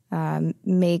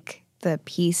make the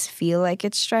piece feel like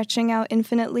it's stretching out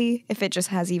infinitely if it just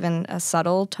has even a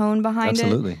subtle tone behind it.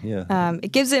 Absolutely, yeah.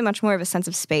 It gives it much more of a sense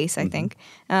of space, I think.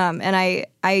 And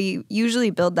I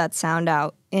usually build that sound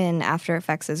out in After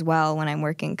Effects as well when I'm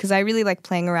working, because I really like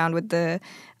playing around with the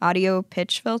audio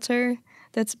pitch filter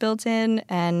that's built in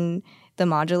and the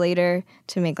modulator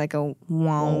to make like a wow,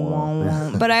 wow,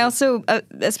 wow. But I also,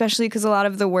 especially because a lot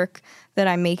of the work that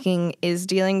I'm making is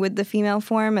dealing with the female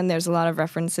form, and there's a lot of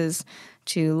references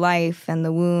to life and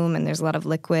the womb, and there's a lot of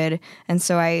liquid. And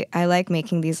so I like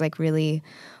making these like really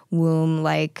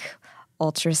womb-like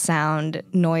ultrasound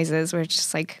noises where it's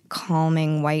just like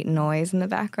calming white noise in the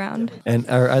background. And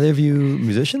are either of you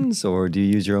musicians, or do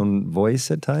you use your own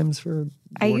voice at times for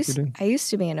I used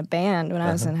to be in a band when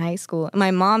I was in high school.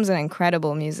 My mom's an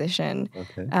incredible musician.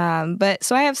 Okay. But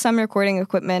so I have some recording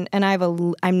equipment, and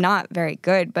I'm not very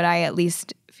good, but I at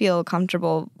least feel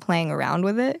comfortable playing around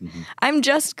with it. Mm-hmm. I'm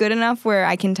just good enough where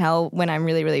I can tell when I'm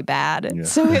really, really bad.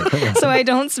 So I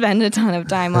don't spend a ton of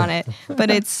time on it.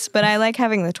 But I like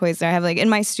having the toys there. I have in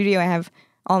my studio, I have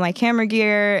all my camera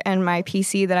gear and my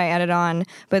PC that I edit on.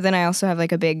 But then I also have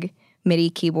a big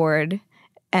MIDI keyboard.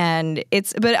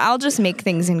 But I'll just make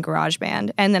things in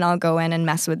GarageBand and then I'll go in and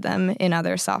mess with them in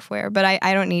other software. But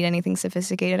I don't need anything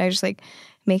sophisticated. I just like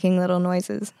making little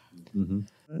noises. Mm-hmm.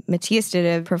 Matthias did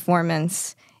a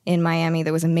performance in Miami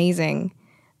that was amazing.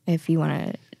 If you want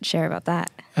to share about that.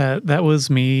 That was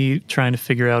me trying to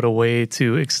figure out a way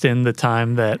to extend the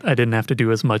time that I didn't have to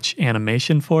do as much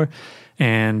animation for.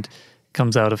 And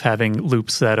comes out of having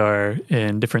loops that are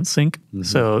in different sync. Mm-hmm.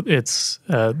 So it's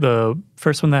the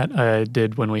first one that I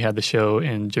did when we had the show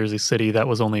in Jersey City, that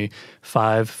was only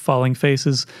 5 falling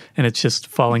faces, and it's just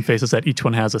falling faces that each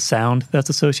one has a sound that's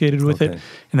associated with it.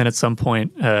 And then at some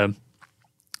point,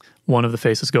 one of the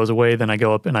faces goes away, then I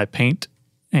go up and I paint,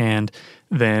 and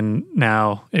then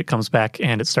now it comes back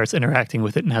and it starts interacting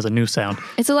with it and has a new sound.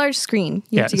 It's a large screen.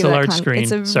 It's a large screen.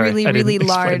 It's a really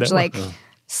large,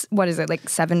 what is it,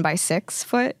 7 by 6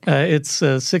 foot? It's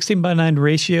a 16 by 9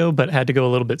 ratio, but had to go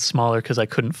a little bit smaller because I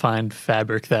couldn't find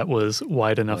fabric that was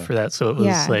wide enough for that. So it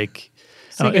was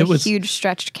it was a huge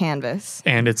stretched canvas.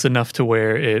 And it's enough to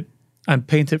where I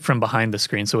paint it from behind the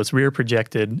screen. So it's rear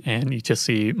projected and you just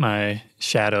see my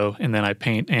shadow, and then I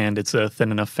paint and it's a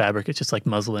thin enough fabric. It's just like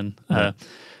muslin,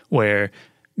 where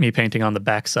me painting on the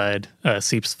backside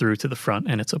seeps through to the front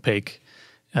and it's opaque.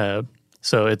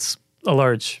 So it's a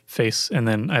large face, and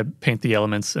then I paint the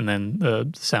elements, and then the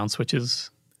sound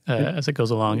switches as it goes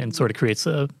along, and sort of creates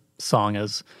a song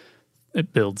as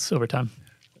it builds over time.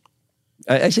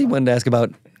 I actually wanted to ask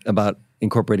about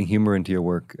incorporating humor into your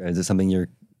work. Is it something you're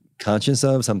conscious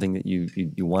of? Something that you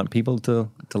want people to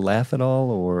laugh at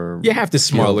all, or you have to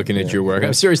smile looking at your work?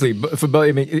 I'm seriously,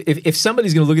 if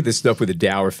somebody's going to look at this stuff with a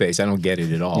dour face, I don't get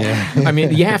it at all. Yeah. I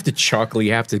mean, you have to chuckle,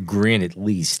 you have to grin at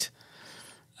least.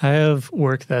 I have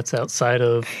work that's outside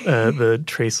of the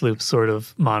Trace Loop sort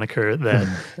of moniker that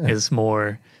is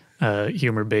more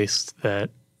humor-based,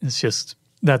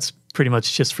 that's pretty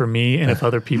much just for me, and if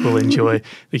other people enjoy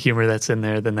the humor that's in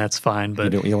there, then that's fine.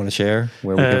 But you don't want to share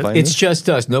where we can find it's just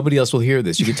us. Nobody else will hear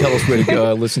this. You can tell us where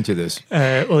to listen to this.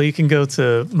 Well, you can go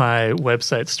to my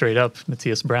website, straight up,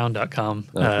 matthiasbrown.com,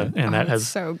 and that has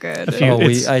so good. I took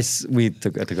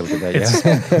a look at that.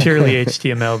 It's purely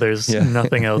HTML. There's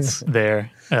nothing else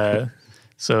there.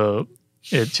 So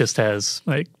it just has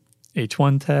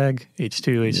H1 tag,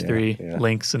 H2, H3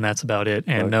 links, and that's about it,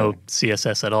 and no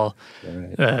CSS at all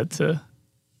to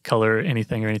color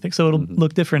anything or anything. So it'll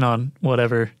look different on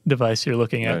whatever device you're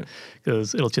looking at,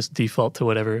 because it'll just default to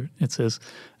whatever it says.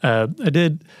 I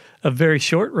did a very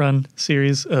short run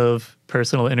series of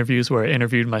personal interviews where I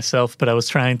interviewed myself, but I was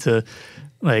trying to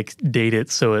date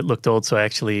it so it looked old. So I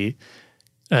actually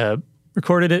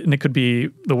recorded it, and it could be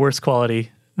the worst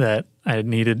quality that I had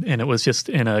needed, and it was just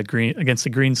in against a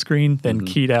green screen, then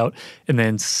keyed out, and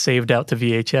then saved out to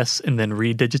VHS, and then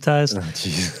redigitized.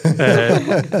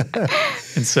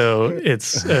 And so it's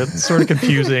sort of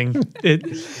confusing.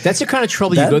 That's the kind of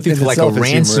trouble you go through for a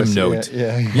ransom note.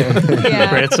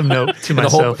 Ransom note to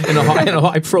myself in a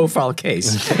high profile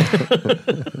case.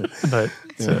 But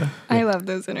I love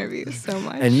those interviews so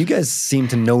much. And you guys seem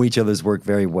to know each other's work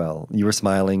very well. You were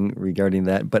smiling regarding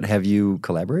that, but have you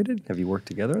collaborated? Have you worked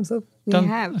together and stuff? We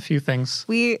have a few things.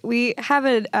 We have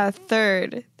a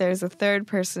third. There's a third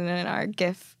person in our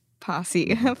GIF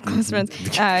posse of close friends.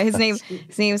 His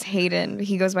name's Hayden.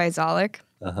 He goes by Zolik,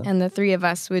 and the three of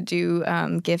us would do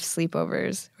GIF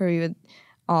sleepovers where we would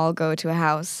all go to a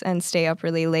house and stay up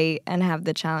really late and have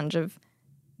the challenge of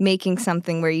making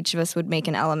something where each of us would make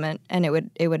an element, and it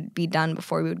would be done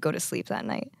before we would go to sleep that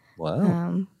night.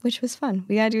 Wow. Which was fun.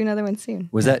 We gotta do another one soon.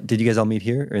 Did you guys all meet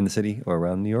here or in the city or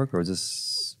around New York, or was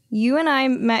this? You and I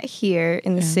met here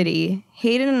in the city.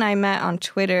 Hayden and I met on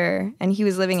Twitter, and he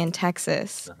was living in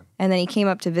Texas. And then he came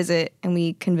up to visit, and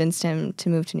we convinced him to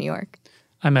move to New York.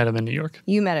 I met him in New York.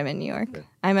 You met him in New York. Yeah.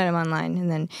 I met him online. And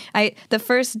then the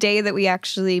first day that we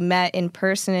actually met in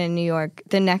person in New York,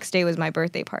 the next day was my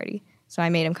birthday party. So I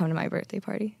made him come to my birthday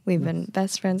party. We've been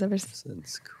best friends ever since.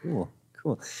 That's cool.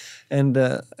 And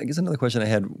I guess another question I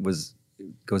had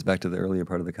goes back to the earlier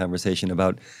part of the conversation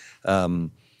about,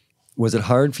 was it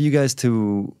hard for you guys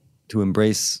to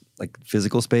embrace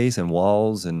physical space and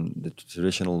walls and the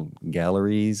traditional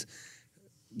galleries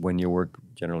when your work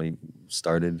generally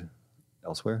started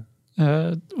elsewhere?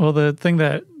 Well, the thing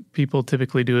that people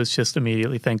typically do is just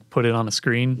immediately put it on a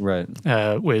screen. Right.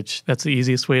 Which that's the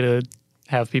easiest way to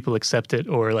have people accept it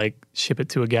or like ship it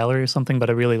to a gallery or something, but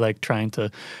I really like trying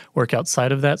to work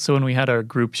outside of that. So when we had our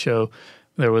group show,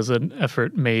 there was an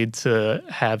effort made to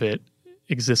have it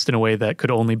exist in a way that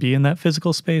could only be in that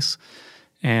physical space.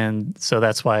 And so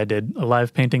that's why I did a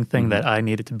live painting thing that I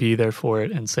needed to be there for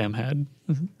it. And Sam had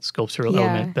a sculptural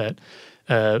element that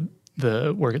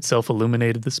the work itself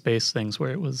illuminated the space, things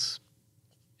where it was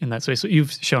in that space. So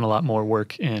you've shown a lot more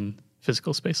work in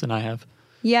physical space than I have.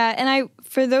 Yeah, and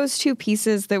for those two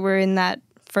pieces that were in that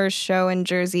first show in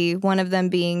Jersey, one of them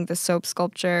being the soap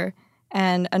sculpture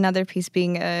and another piece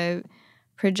being a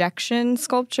projection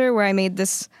sculpture where I made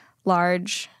this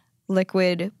large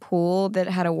liquid pool that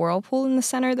had a whirlpool in the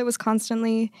center that was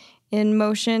constantly in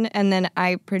motion, and then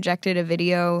I projected a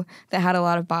video that had a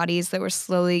lot of bodies that were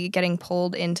slowly getting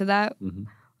pulled into that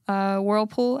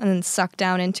whirlpool and then sucked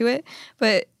down into it.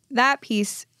 But that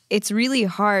piece, it's really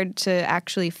hard to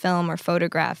actually film or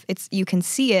photograph. You can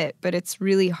see it, but it's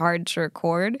really hard to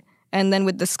record. And then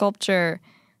with the sculpture,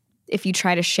 if you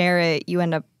try to share it, you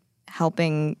end up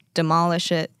helping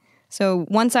demolish it. So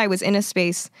once I was in a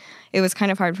space, it was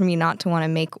kind of hard for me not to want to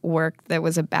make work that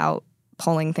was about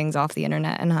pulling things off the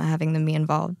internet and not having them be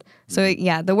involved. So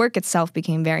yeah, the work itself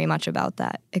became very much about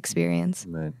that experience.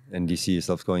 Right. And do you see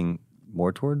yourself going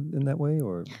more toward in that way,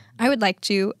 or? I would like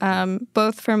to,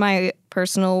 both for my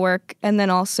personal work and then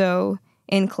also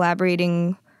in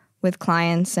collaborating with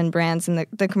clients and brands and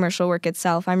the commercial work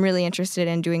itself. I'm really interested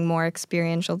in doing more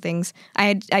experiential things.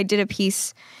 I did a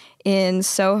piece in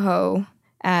Soho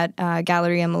at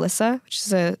Galleria Melissa, which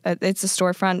is it's a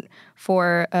storefront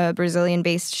for a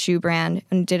Brazilian-based shoe brand,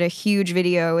 and did a huge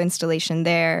video installation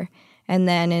there. And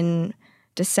then in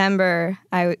December,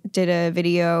 I did a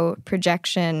video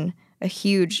projection,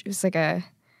 it was like I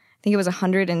think it was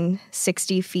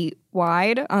 160 feet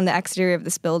wide on the exterior of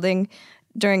this building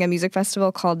during a music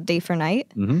festival called Day for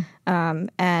Night.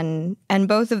 And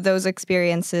both of those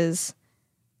experiences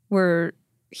were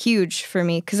huge for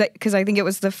me because I think it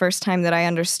was the first time that I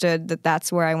understood that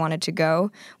that's where I wanted to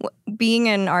go. Being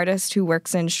an artist who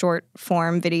works in short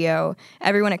form video,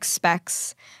 everyone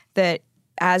expects that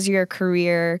as your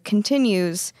career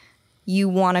continues, you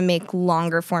want to make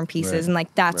longer form pieces, and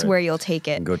like that's where you'll take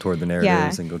it. And go toward the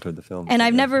narratives and go toward the film. And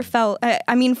I've never felt.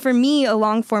 I mean, for me, a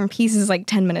long form piece is like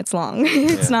 10 minutes long.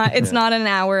 It's not an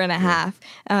hour and a half.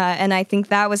 And I think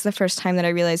that was the first time that I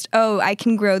realized, I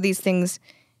can grow these things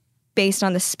based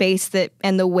on the space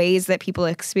and the ways that people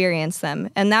experience them,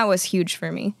 and that was huge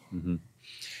for me.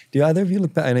 Do either of you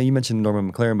look back? I know you mentioned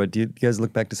Norman McLaren, but do you guys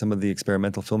look back to some of the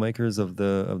experimental filmmakers of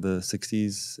the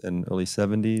 60s and early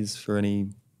 70s for any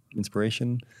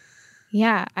inspiration?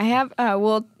 Yeah, I have.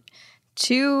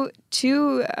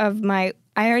 Two of my.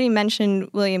 I already mentioned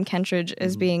William Kentridge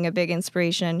as being a big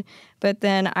inspiration, but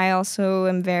then I also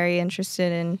am very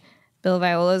interested in Bill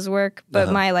Viola's work.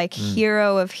 But my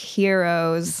hero of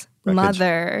heroes,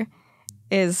 mother,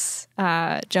 is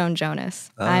Joan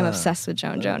Jonas. I'm obsessed with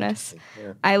Joan Jonas.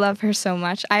 Yeah. I love her so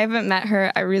much. I haven't met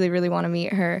her. I really, really want to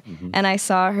meet her. And I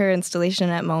saw her installation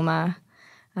at MoMA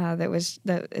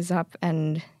that is up,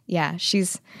 and yeah,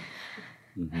 she's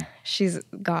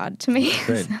God to me.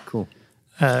 Great, cool.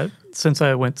 Since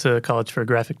I went to college for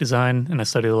graphic design and I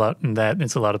studied a lot in that,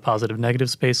 it's a lot of positive negative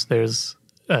space. There's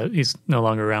he's no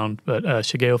longer around, but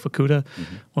Shigeo Fukuda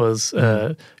was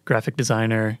a graphic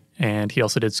designer, and he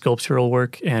also did sculptural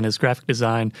work. And his graphic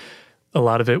design, a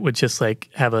lot of it would just like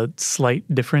have a slight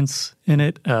difference in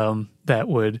it that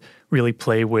would really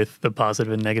play with the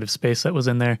positive and negative space that was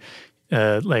in there,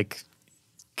 like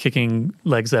kicking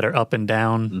legs that are up and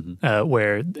down,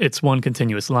 where it's one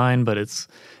continuous line, but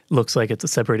looks like it's a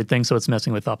separated thing, so it's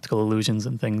messing with optical illusions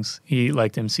and things. He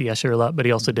liked M.C. Escher a lot, but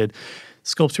he also did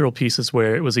sculptural pieces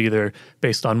where it was either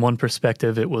based on one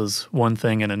perspective, it was one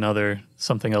thing, and another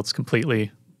something else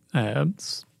completely. And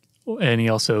he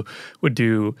also would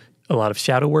do a lot of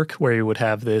shadow work where he would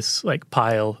have this like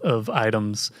pile of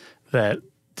items that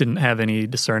didn't have any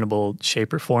discernible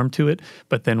shape or form to it,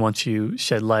 but then once you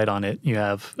shed light on it, you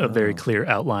have a very clear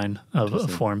outline of a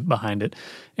form behind it.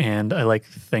 And I like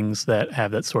things that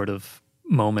have that sort of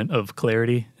moment of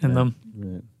clarity in them.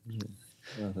 Right.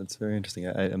 Oh, that's very interesting.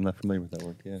 I'm not familiar with that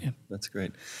work. Yeah. That's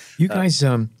great. You guys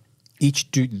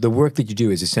each do the work that you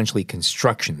do is essentially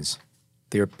constructions.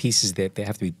 There are pieces that they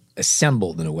have to be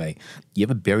assembled in a way. You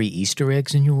ever bury Easter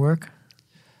eggs in your work?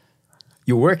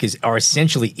 Your work are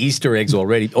essentially Easter eggs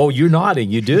already. Oh, you're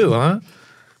nodding. You do, huh?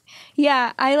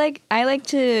 Yeah, I like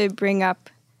to bring up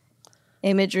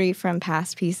imagery from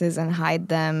past pieces and hide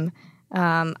them.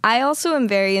 I also am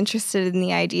very interested in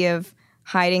the idea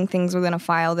hiding things within a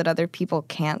file that other people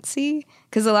can't see.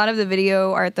 Because a lot of the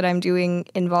video art that I'm doing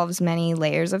involves many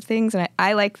layers of things. And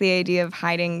I like the idea of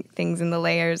hiding things in the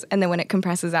layers. And then when it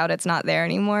compresses out, it's not there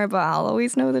anymore, but I'll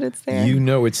always know that it's there. You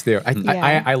know it's there.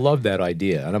 Yeah. I love that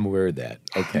idea, and I'm aware of that.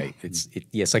 Okay.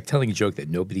 It's like telling a joke that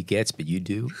nobody gets, but you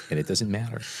do, and it doesn't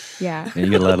matter. Yeah. And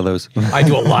you get a lot of those. I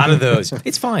do a lot of those.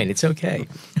 It's fine. It's okay.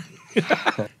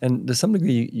 And to some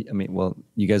degree,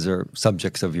 you guys are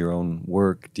subjects of your own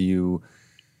work. Do you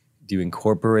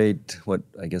incorporate what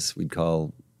I guess we'd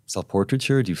call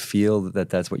self-portraiture? Do you feel that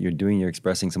that's what you're doing? You're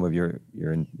expressing some of your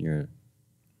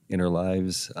inner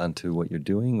lives onto what you're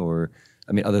doing, or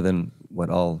other than what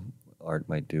all art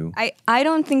might do? I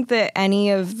don't think that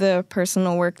any of the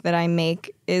personal work that I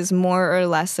make is more or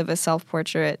less of a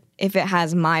self-portrait if it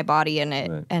has my body in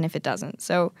it, right, and if it doesn't.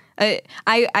 So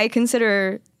I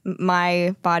consider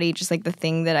my body just like the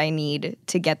thing that I need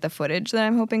to get the footage that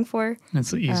I'm hoping for.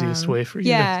 That's the easiest way for you.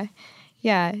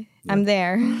 Yeah, I'm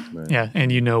there. Right. Yeah,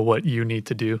 and you know what you need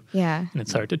to do. Yeah. And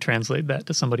it's hard to translate that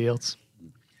to somebody else.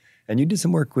 And you did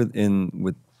some work for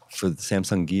the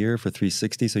Samsung Gear for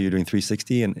 360, so you're doing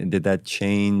 360, and did that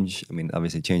change?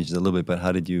 Obviously it changes a little bit, but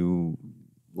how did you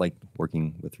like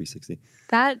working with 360?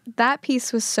 That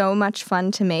piece was so much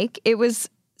fun to make. It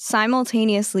was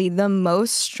simultaneously the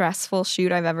most stressful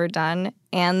shoot I've ever done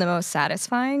and the most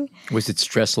satisfying. Was it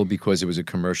stressful because it was a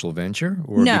commercial venture,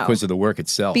 or No, because of the work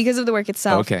itself? Because of the work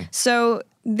itself. Okay. So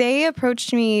they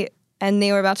approached me and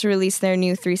they were about to release their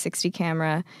new 360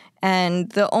 camera, and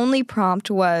the only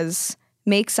prompt was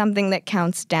make something that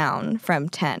counts down from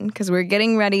 10, because we're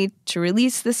getting ready to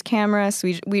release this camera.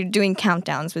 So we're doing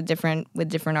countdowns with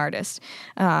different artists.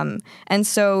 And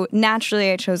so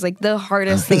naturally I chose like the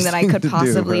hardest thing that I could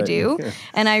possibly do.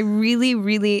 And I really,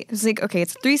 really was like, okay,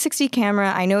 it's a 360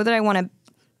 camera. I know that I want to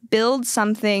build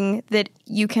something that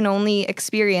you can only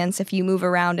experience if you move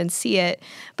around and see it.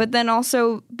 But then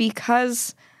also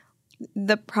because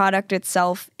the product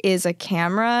itself is a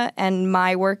camera and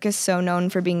my work is so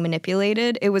known for being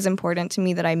manipulated, it was important to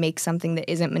me that I make something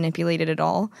that isn't manipulated at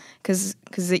all, because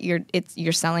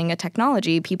you're selling a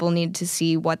technology. People need to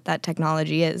see what that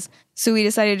technology is. So we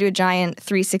decided to do a giant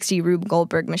 360 Rube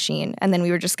Goldberg machine, and then we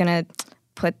were just going to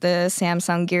put the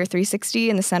Samsung Gear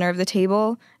 360 in the center of the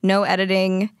table. No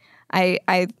editing.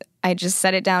 I just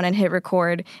set it down and hit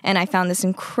record, and I found this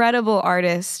incredible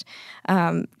artist,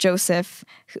 Joseph,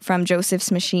 from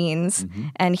Joseph's Machines,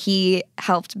 and he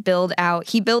helped build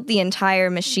the entire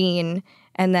machine,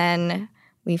 and then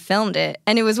we filmed it.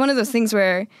 And it was one of those things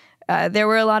where there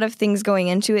were a lot of things going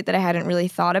into it that I hadn't really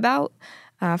thought about.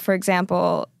 For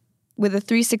example, with a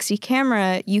 360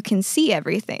 camera, you can see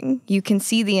everything. You can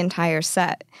see the entire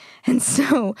set. And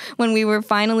so when we were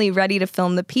finally ready to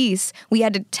film the piece, we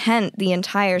had to tent the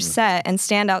entire set and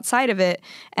stand outside of it.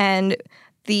 And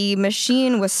the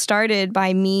machine was started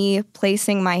by me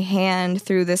placing my hand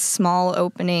through this small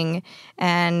opening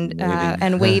and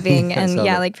waving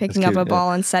and picking up a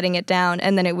ball and setting it down,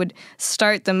 and then it would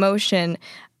start the motion.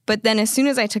 But then as soon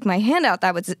as I took my hand out,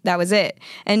 that was it.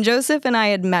 And Joseph and I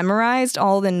had memorized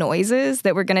all the noises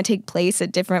that were going to take place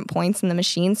at different points in the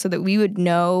machine so that we would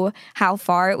know how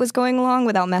far it was going along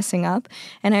without messing up.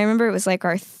 And I remember it was like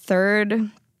our third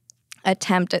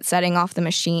attempt at setting off the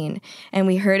machine, and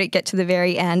we heard it get to the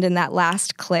very end in that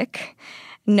last click,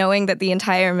 knowing that the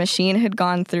entire machine had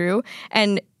gone through,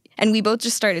 and we both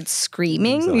just started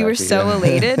screaming. We were so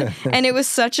elated. And it was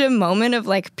such a moment of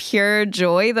like pure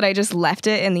joy that I just left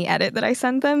it in the edit that I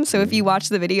sent them. So if you watch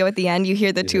the video at the end, you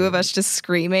hear the two of us just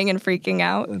screaming and freaking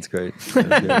out. That's great.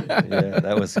 Yeah,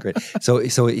 that was great. So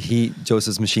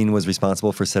Joseph's Machine was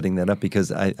responsible for setting that up,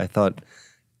 because I thought,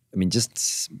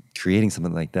 just creating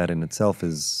something like that in itself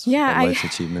is a life's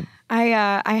achievement.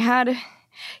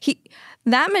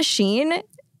 That machine,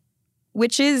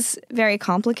 which is very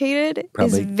complicated,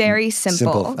 is very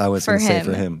simple I was for going to him.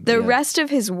 say for him. The rest of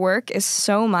his work is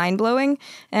so mind-blowing,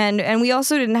 and we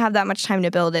also didn't have that much time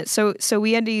to build it. So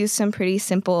we had to use some pretty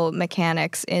simple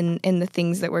mechanics in the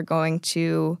things that were going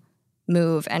to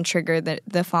move and trigger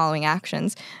the following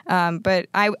actions. But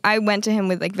I went to him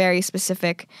with like very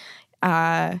specific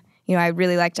I'd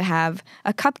really like to have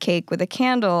a cupcake with a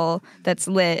candle that's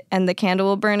lit, and the candle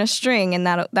will burn a string, and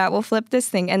that will flip this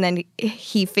thing. And then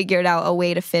he figured out a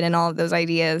way to fit in all of those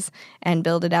ideas and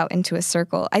build it out into a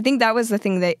circle. I think that was the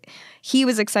thing that he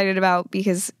was excited about,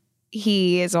 because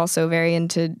he is also very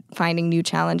into finding new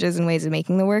challenges and ways of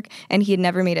making the work. And he had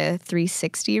never made a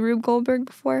 360 Rube Goldberg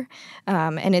before.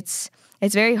 And it's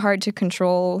very hard to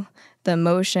control the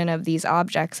motion of these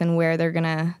objects and where they're going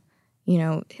to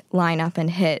line up and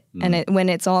hit. And when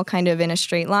it's all kind of in a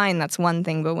straight line, that's one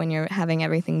thing. But when you're having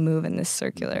everything move in this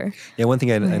circular. Yeah, one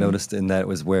thing I noticed in that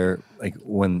was where, like,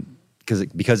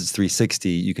 because it's 360,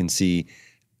 you can see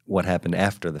what happened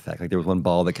after the fact. Like there was one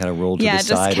ball that kind of rolled to the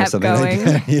side or something going.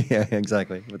 like that. Yeah,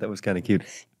 exactly. But that was kind of cute.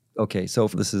 Okay, so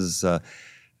this is a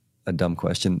dumb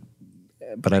question,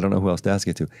 but I don't know who else to ask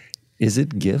it to. Is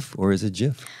it GIF or is it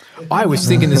GIF? I was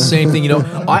thinking the same thing.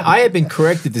 I have been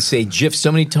corrected to say GIF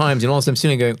so many times, and all of a sudden I'm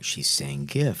sitting there going, she's saying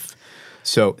GIF.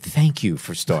 So thank you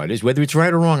for starters. Whether it's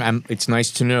right or wrong, it's nice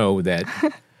to know that.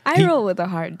 I roll with a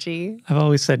hard G. I've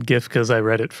always said GIF because I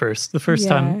read it first. The first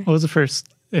time, what was the first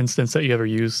instance that you ever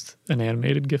used an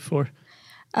animated GIF for?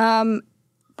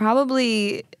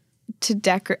 Probably to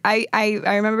decorate. I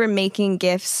remember making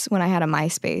GIFs when I had a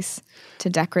MySpace to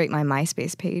decorate my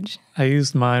MySpace page. I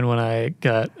used mine when I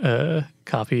got a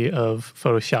copy of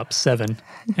Photoshop 7,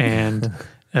 and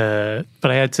but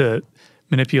I had to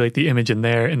manipulate the image in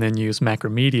there and then use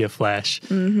Macromedia Flash,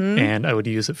 and I would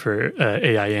use it for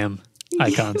AIM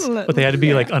icons. But they had to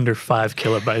be like under 5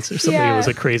 kilobytes or something. Yeah. It was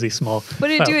a crazy small. What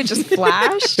did it do? It just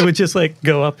flashed? It would just like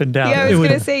go up and down. Yeah, I was going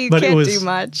to say, you can't do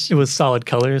much. It was solid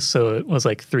colors, so it was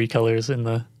like 3 colors in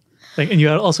the thing. And you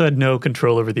also had no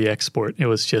control over the export. It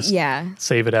was just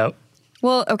save it out.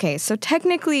 Well, okay, so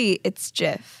technically it's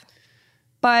GIF,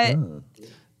 but...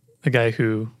 The guy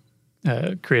who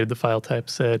created the file type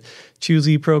said,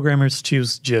 choosy programmers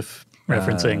choose GIF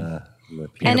referencing.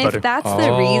 And if that's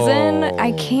the reason,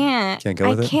 I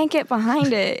can't get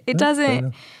behind it. It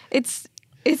doesn't.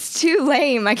 It's too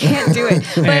lame. I can't do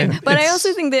it. But I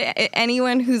also think that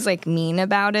anyone who's like mean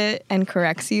about it and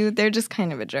corrects you, they're just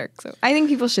kind of a jerk. So I think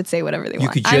people should say whatever they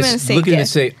want. You could just look at it and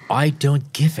say, I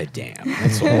don't give a damn.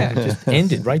 That's all. Just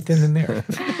end it right then and there.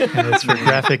 And it's for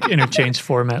graphic interchange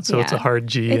format, so it's a hard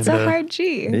G. It's a hard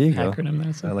G. There you go. Acronym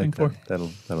that's I like for. that.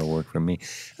 That'll work for me.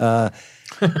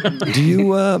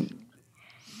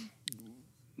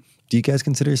 Do you guys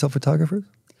consider yourself photographers?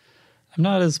 I'm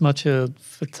not as much a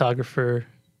photographer,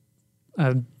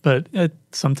 but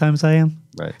sometimes I am.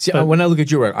 Right. See, when I look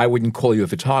at your work, I wouldn't call you a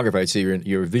photographer. I'd say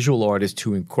you're a visual artist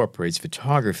who incorporates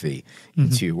photography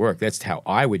into your work. That's how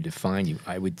I would define you.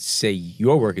 I would say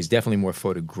your work is definitely more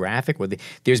photographic.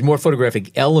 There's more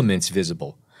photographic elements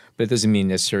visible, but it doesn't mean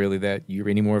necessarily that you're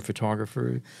any more a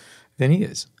photographer than he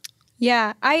is.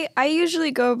 Yeah, I usually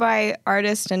go by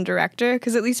artist and director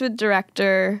because at least with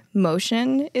director,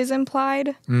 motion is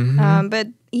implied. But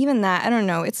even that, I don't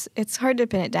know. It's hard to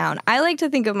pin it down. I like to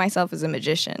think of myself as a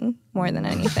magician more than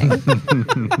anything.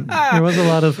 There was a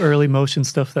lot of early motion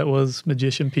stuff that was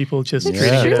magician people just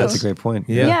treating it That's as. a great point.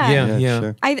 Yeah.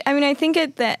 Sure. I mean, I think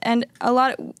and a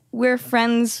lot, we're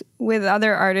friends with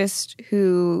other artists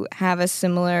who have a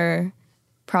similar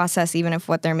process, even if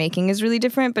what they're making is really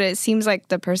different. But it seems like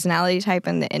the personality type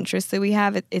and the interests that we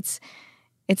have, it's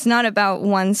not about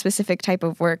one specific type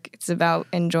of work. It's about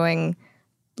enjoying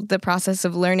the process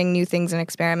of learning new things and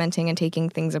experimenting and taking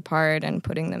things apart and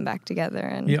putting them back together.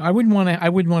 And yeah, I wouldn't want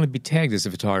to be tagged as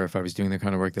a photographer if I was doing the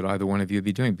kind of work that either one of you would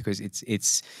be doing, because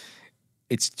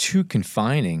it's too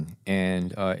confining,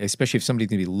 and especially if somebody's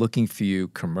going to be looking for you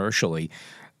commercially,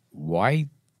 why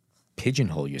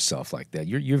pigeonhole yourself like that?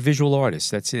 You're a visual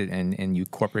artist, that's it, and you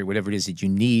incorporate whatever it is that you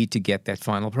need to get that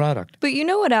final product. But you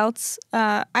know what else?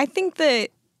 I think that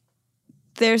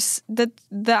there's the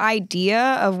idea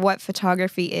of what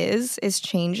photography is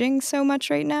changing so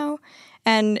much right now,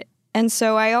 and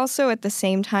so I also at the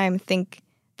same time think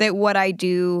that what I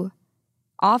do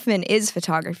often is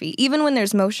photography, even when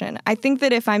there's motion. I think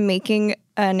that if I'm making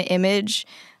an image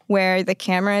where the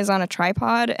camera is on a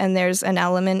tripod and there's an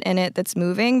element in it that's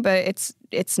moving, but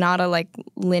it's not a like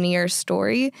linear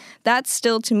story, that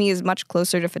still to me is much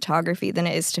closer to photography than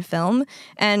it is to film.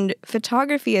 And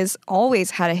photography has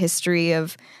always had a history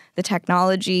of the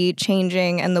technology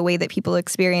changing and the way that people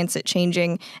experience it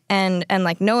changing. And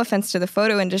like, no offense to the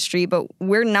photo industry, but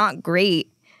we're not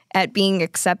great at being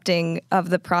accepting of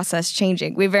the process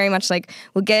changing. We very much like,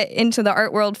 we'll get into the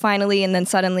art world finally, and then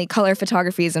suddenly color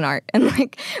photography is an art. And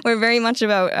like, we're very much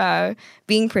about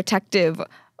being protective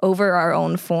over our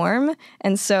own form.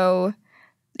 And so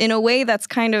in a way, that's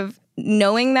kind of,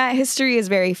 knowing that history is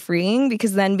very freeing,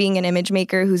 because then being an image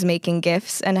maker who's making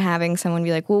GIFs and having someone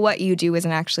be like, well, what you do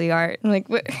isn't actually art. I'm like,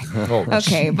 what?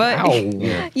 Okay, but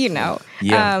you know.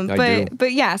 Yeah,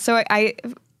 but yeah, so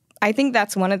I think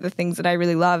that's one of the things that I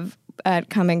really love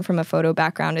coming from a photo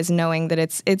background, is knowing that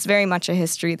it's very much a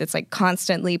history that's like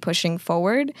constantly pushing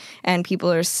forward, and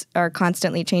people are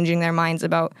constantly changing their minds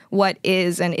about what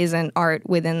is and isn't art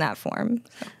within that form.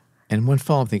 So. And one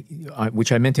follow-up thing,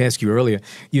 which I meant to ask you earlier,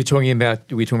 we were talking about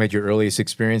your earliest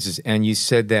experiences, and you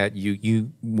said that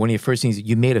you one of your first things,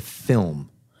 you made a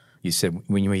film, you said,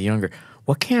 when you were younger.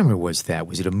 What camera was that?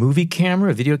 Was it a movie camera,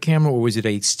 a video camera, or was it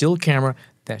a still camera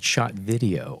that shot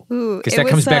video? Because that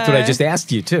comes back to what I just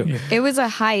asked you, too. It was a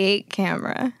high 8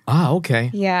 camera. Ah, okay.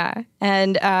 Yeah.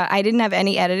 And I didn't have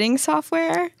any editing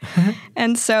software.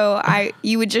 And so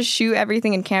you would just shoot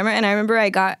everything in camera. And I remember I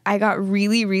got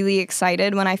really, really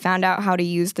excited when I found out how to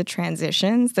use the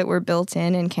transitions that were built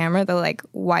in camera, the like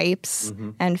wipes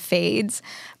and fades.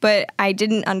 But I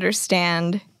didn't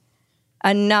understand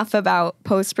enough about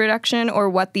post-production or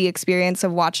what the experience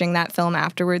of watching that film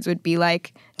afterwards would be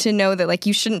like to know that like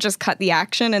you shouldn't just cut the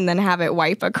action and then have it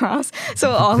wipe across.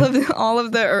 So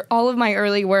all of my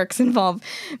early works involve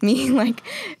me like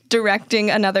directing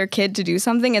another kid to do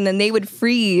something, and then they would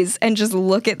freeze and just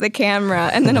look at the camera,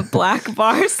 and then a black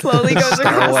bar slowly goes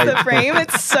across the frame.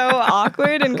 It's so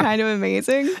awkward and kind of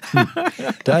amazing.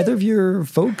 Did either of your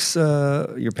folks,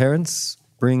 your parents,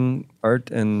 bring art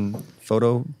and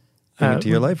photo into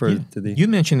your life, or did they? You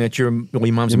mentioned that your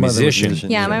mom's a musician.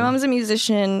 Yeah, my mom's a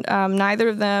musician. Neither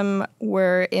of them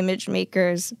were image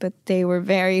makers, but they were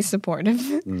very supportive.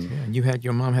 Yeah,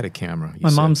 your mom had a camera. My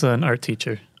mom's an art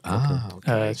teacher.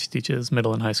 Okay. She teaches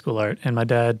middle and high school art, and my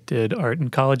dad did art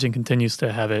in college and continues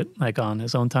to have it like on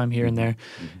his own time here and there.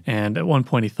 And at one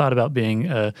point he thought about being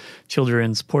a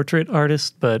children's portrait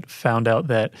artist, but found out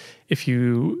that if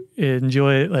you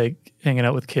enjoy like hanging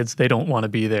out with kids, they don't want to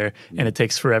be there, and it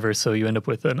takes forever, so you end up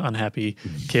with an unhappy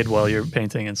kid while you're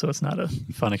painting, and so it's not a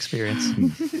fun experience.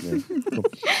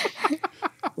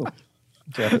 Cool.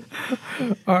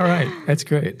 All right, that's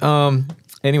great.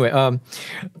 Anyway,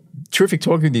 terrific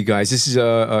talking with you guys. This is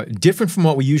different from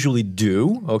what we usually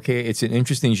do. Okay, it's an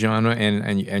interesting genre,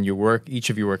 and your work, each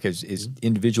of your work is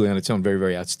individually on its own very,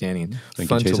 very outstanding,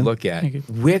 fun to look at.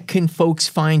 Where can folks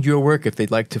find your work if they'd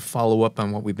like to follow up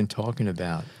on what we've been talking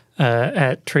about?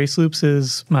 At Trace Loops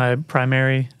is my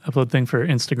primary upload thing for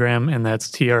Instagram, and that's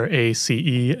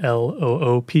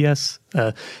TraceLoops.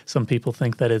 Some people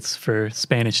think that it's for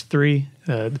Spanish 3.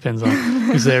 Depends on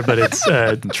who's there, but it's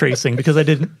tracing, because I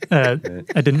didn't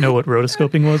know what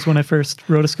rotoscoping was when I first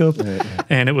rotoscoped,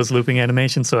 and it was looping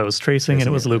animation, so I was tracing and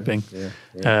it was looping.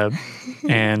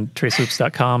 And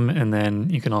traceloops.com, and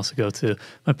then you can also go to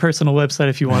my personal website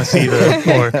if you want to see the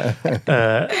more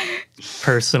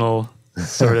personal,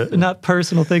 sort of, not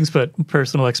personal things, but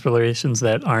personal explorations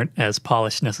that aren't as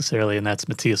polished necessarily, and that's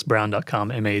MatthiasBrown.com,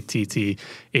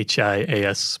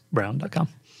 Matthias Brown.com.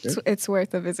 It's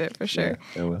worth a visit for sure.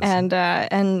 Yeah,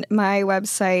 and my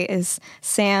website is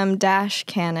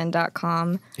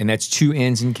sam-canon.com. And that's 2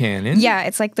 N's in Canon. Yeah,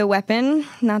 it's like the weapon,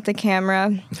 not the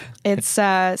camera. It's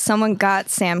someone got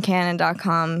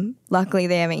samcanon.com. Luckily,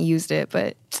 they haven't used it,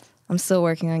 but I'm still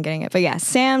working on getting it. But yeah,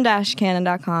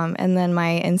 sam-canon.com. And then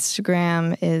my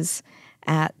Instagram is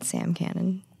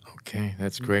 @samcanon. Okay,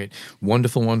 that's great.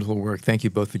 Wonderful, wonderful work. Thank you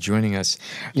both for joining us.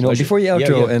 You know, before you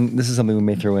outro, and this is something we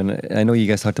may throw in, I know you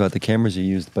guys talked about the cameras you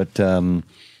used, but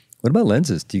what about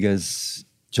lenses? Do you guys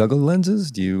juggle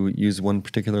lenses? Do you use one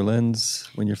particular lens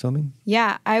when you're filming?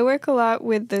 Yeah, I work a lot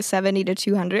with the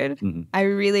 70-200. I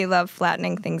really love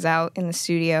flattening things out in the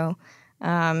studio.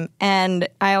 And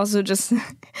I also just,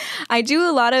 I do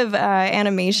a lot of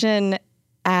animation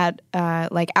at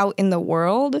like out in the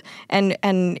world, and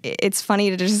it's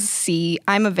funny to just see,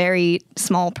 I'm a very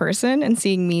small person, and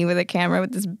seeing me with a camera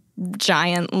with this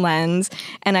giant lens,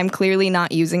 and I'm clearly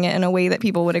not using it in a way that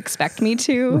people would expect me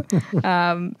to.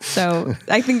 So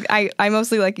I think I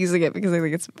mostly like using it because I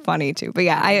think it's funny too. But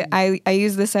yeah, I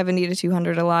use the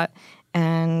 70-200 a lot.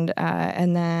 And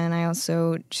then I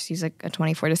also just use like a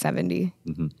 24-70.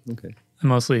 Okay. I'm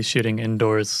mostly shooting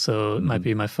indoors, so it might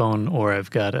be my phone, or I've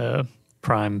got a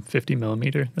Prime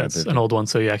 50mm. That's an old one,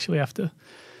 so you actually have to...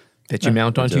 That you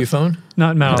mount onto your phone?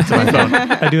 Not mount onto my phone.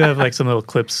 I do have like some little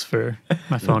clips for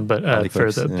my phone, but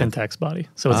for the Pentax body.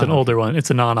 So it's an older one.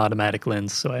 It's a non-automatic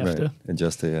lens, so I have to...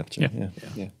 adjust the aperture.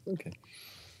 Yeah. Okay.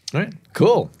 All right,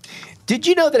 cool. Did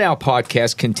you know that our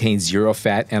podcast contains 0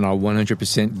 fat and are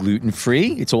 100%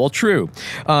 gluten-free? It's all true.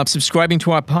 Subscribing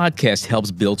to our podcast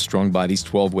helps build strong bodies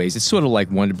 12 ways. It's sort of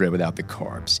like Wonder Bread without the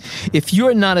carbs. If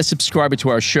you're not a subscriber to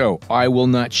our show, I will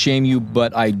not shame you,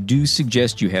 but I do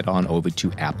suggest you head on over to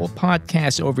Apple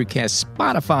Podcasts, Overcast,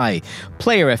 Spotify,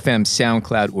 Player FM,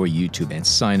 SoundCloud, or YouTube and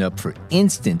sign up for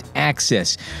instant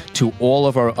access to all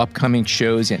of our upcoming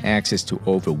shows and access to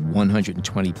over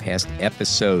 120 past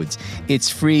episodes. It's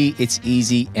free, it's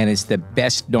easy, and it's the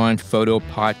best darn photo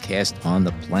podcast on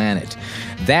the planet.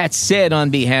 That said, on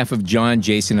behalf of John,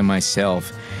 Jason, and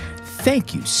myself,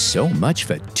 thank you so much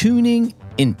for tuning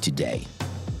in today.